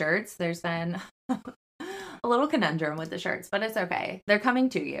up our shirts. There's been a little conundrum with the shirts, but it's okay. They're coming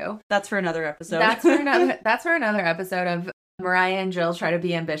to you. That's for another episode. That's for another episode of Mariah and Jill try to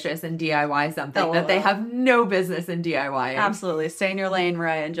be ambitious and DIY something that they have no business in DIYing. Absolutely. Stay in your lane,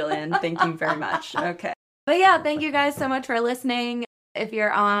 Mariah and Jillian. Thank you very much. Okay. But yeah, thank you guys so much for listening. If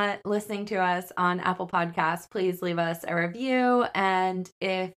you're listening to us on Apple Podcasts, please leave us a review. And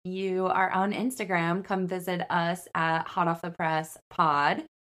if you are on Instagram, come visit us at Hot Off the Press Pod.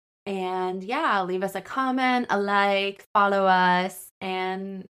 And yeah, leave us a comment, a like, follow us,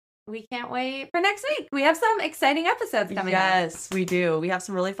 and we can't wait for next week. We have some exciting episodes coming up. Yes, we do. We have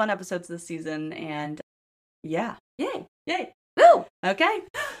some really fun episodes this season, and yeah. Yay. Yay. Woo! Okay.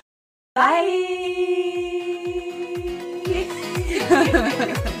 Bye.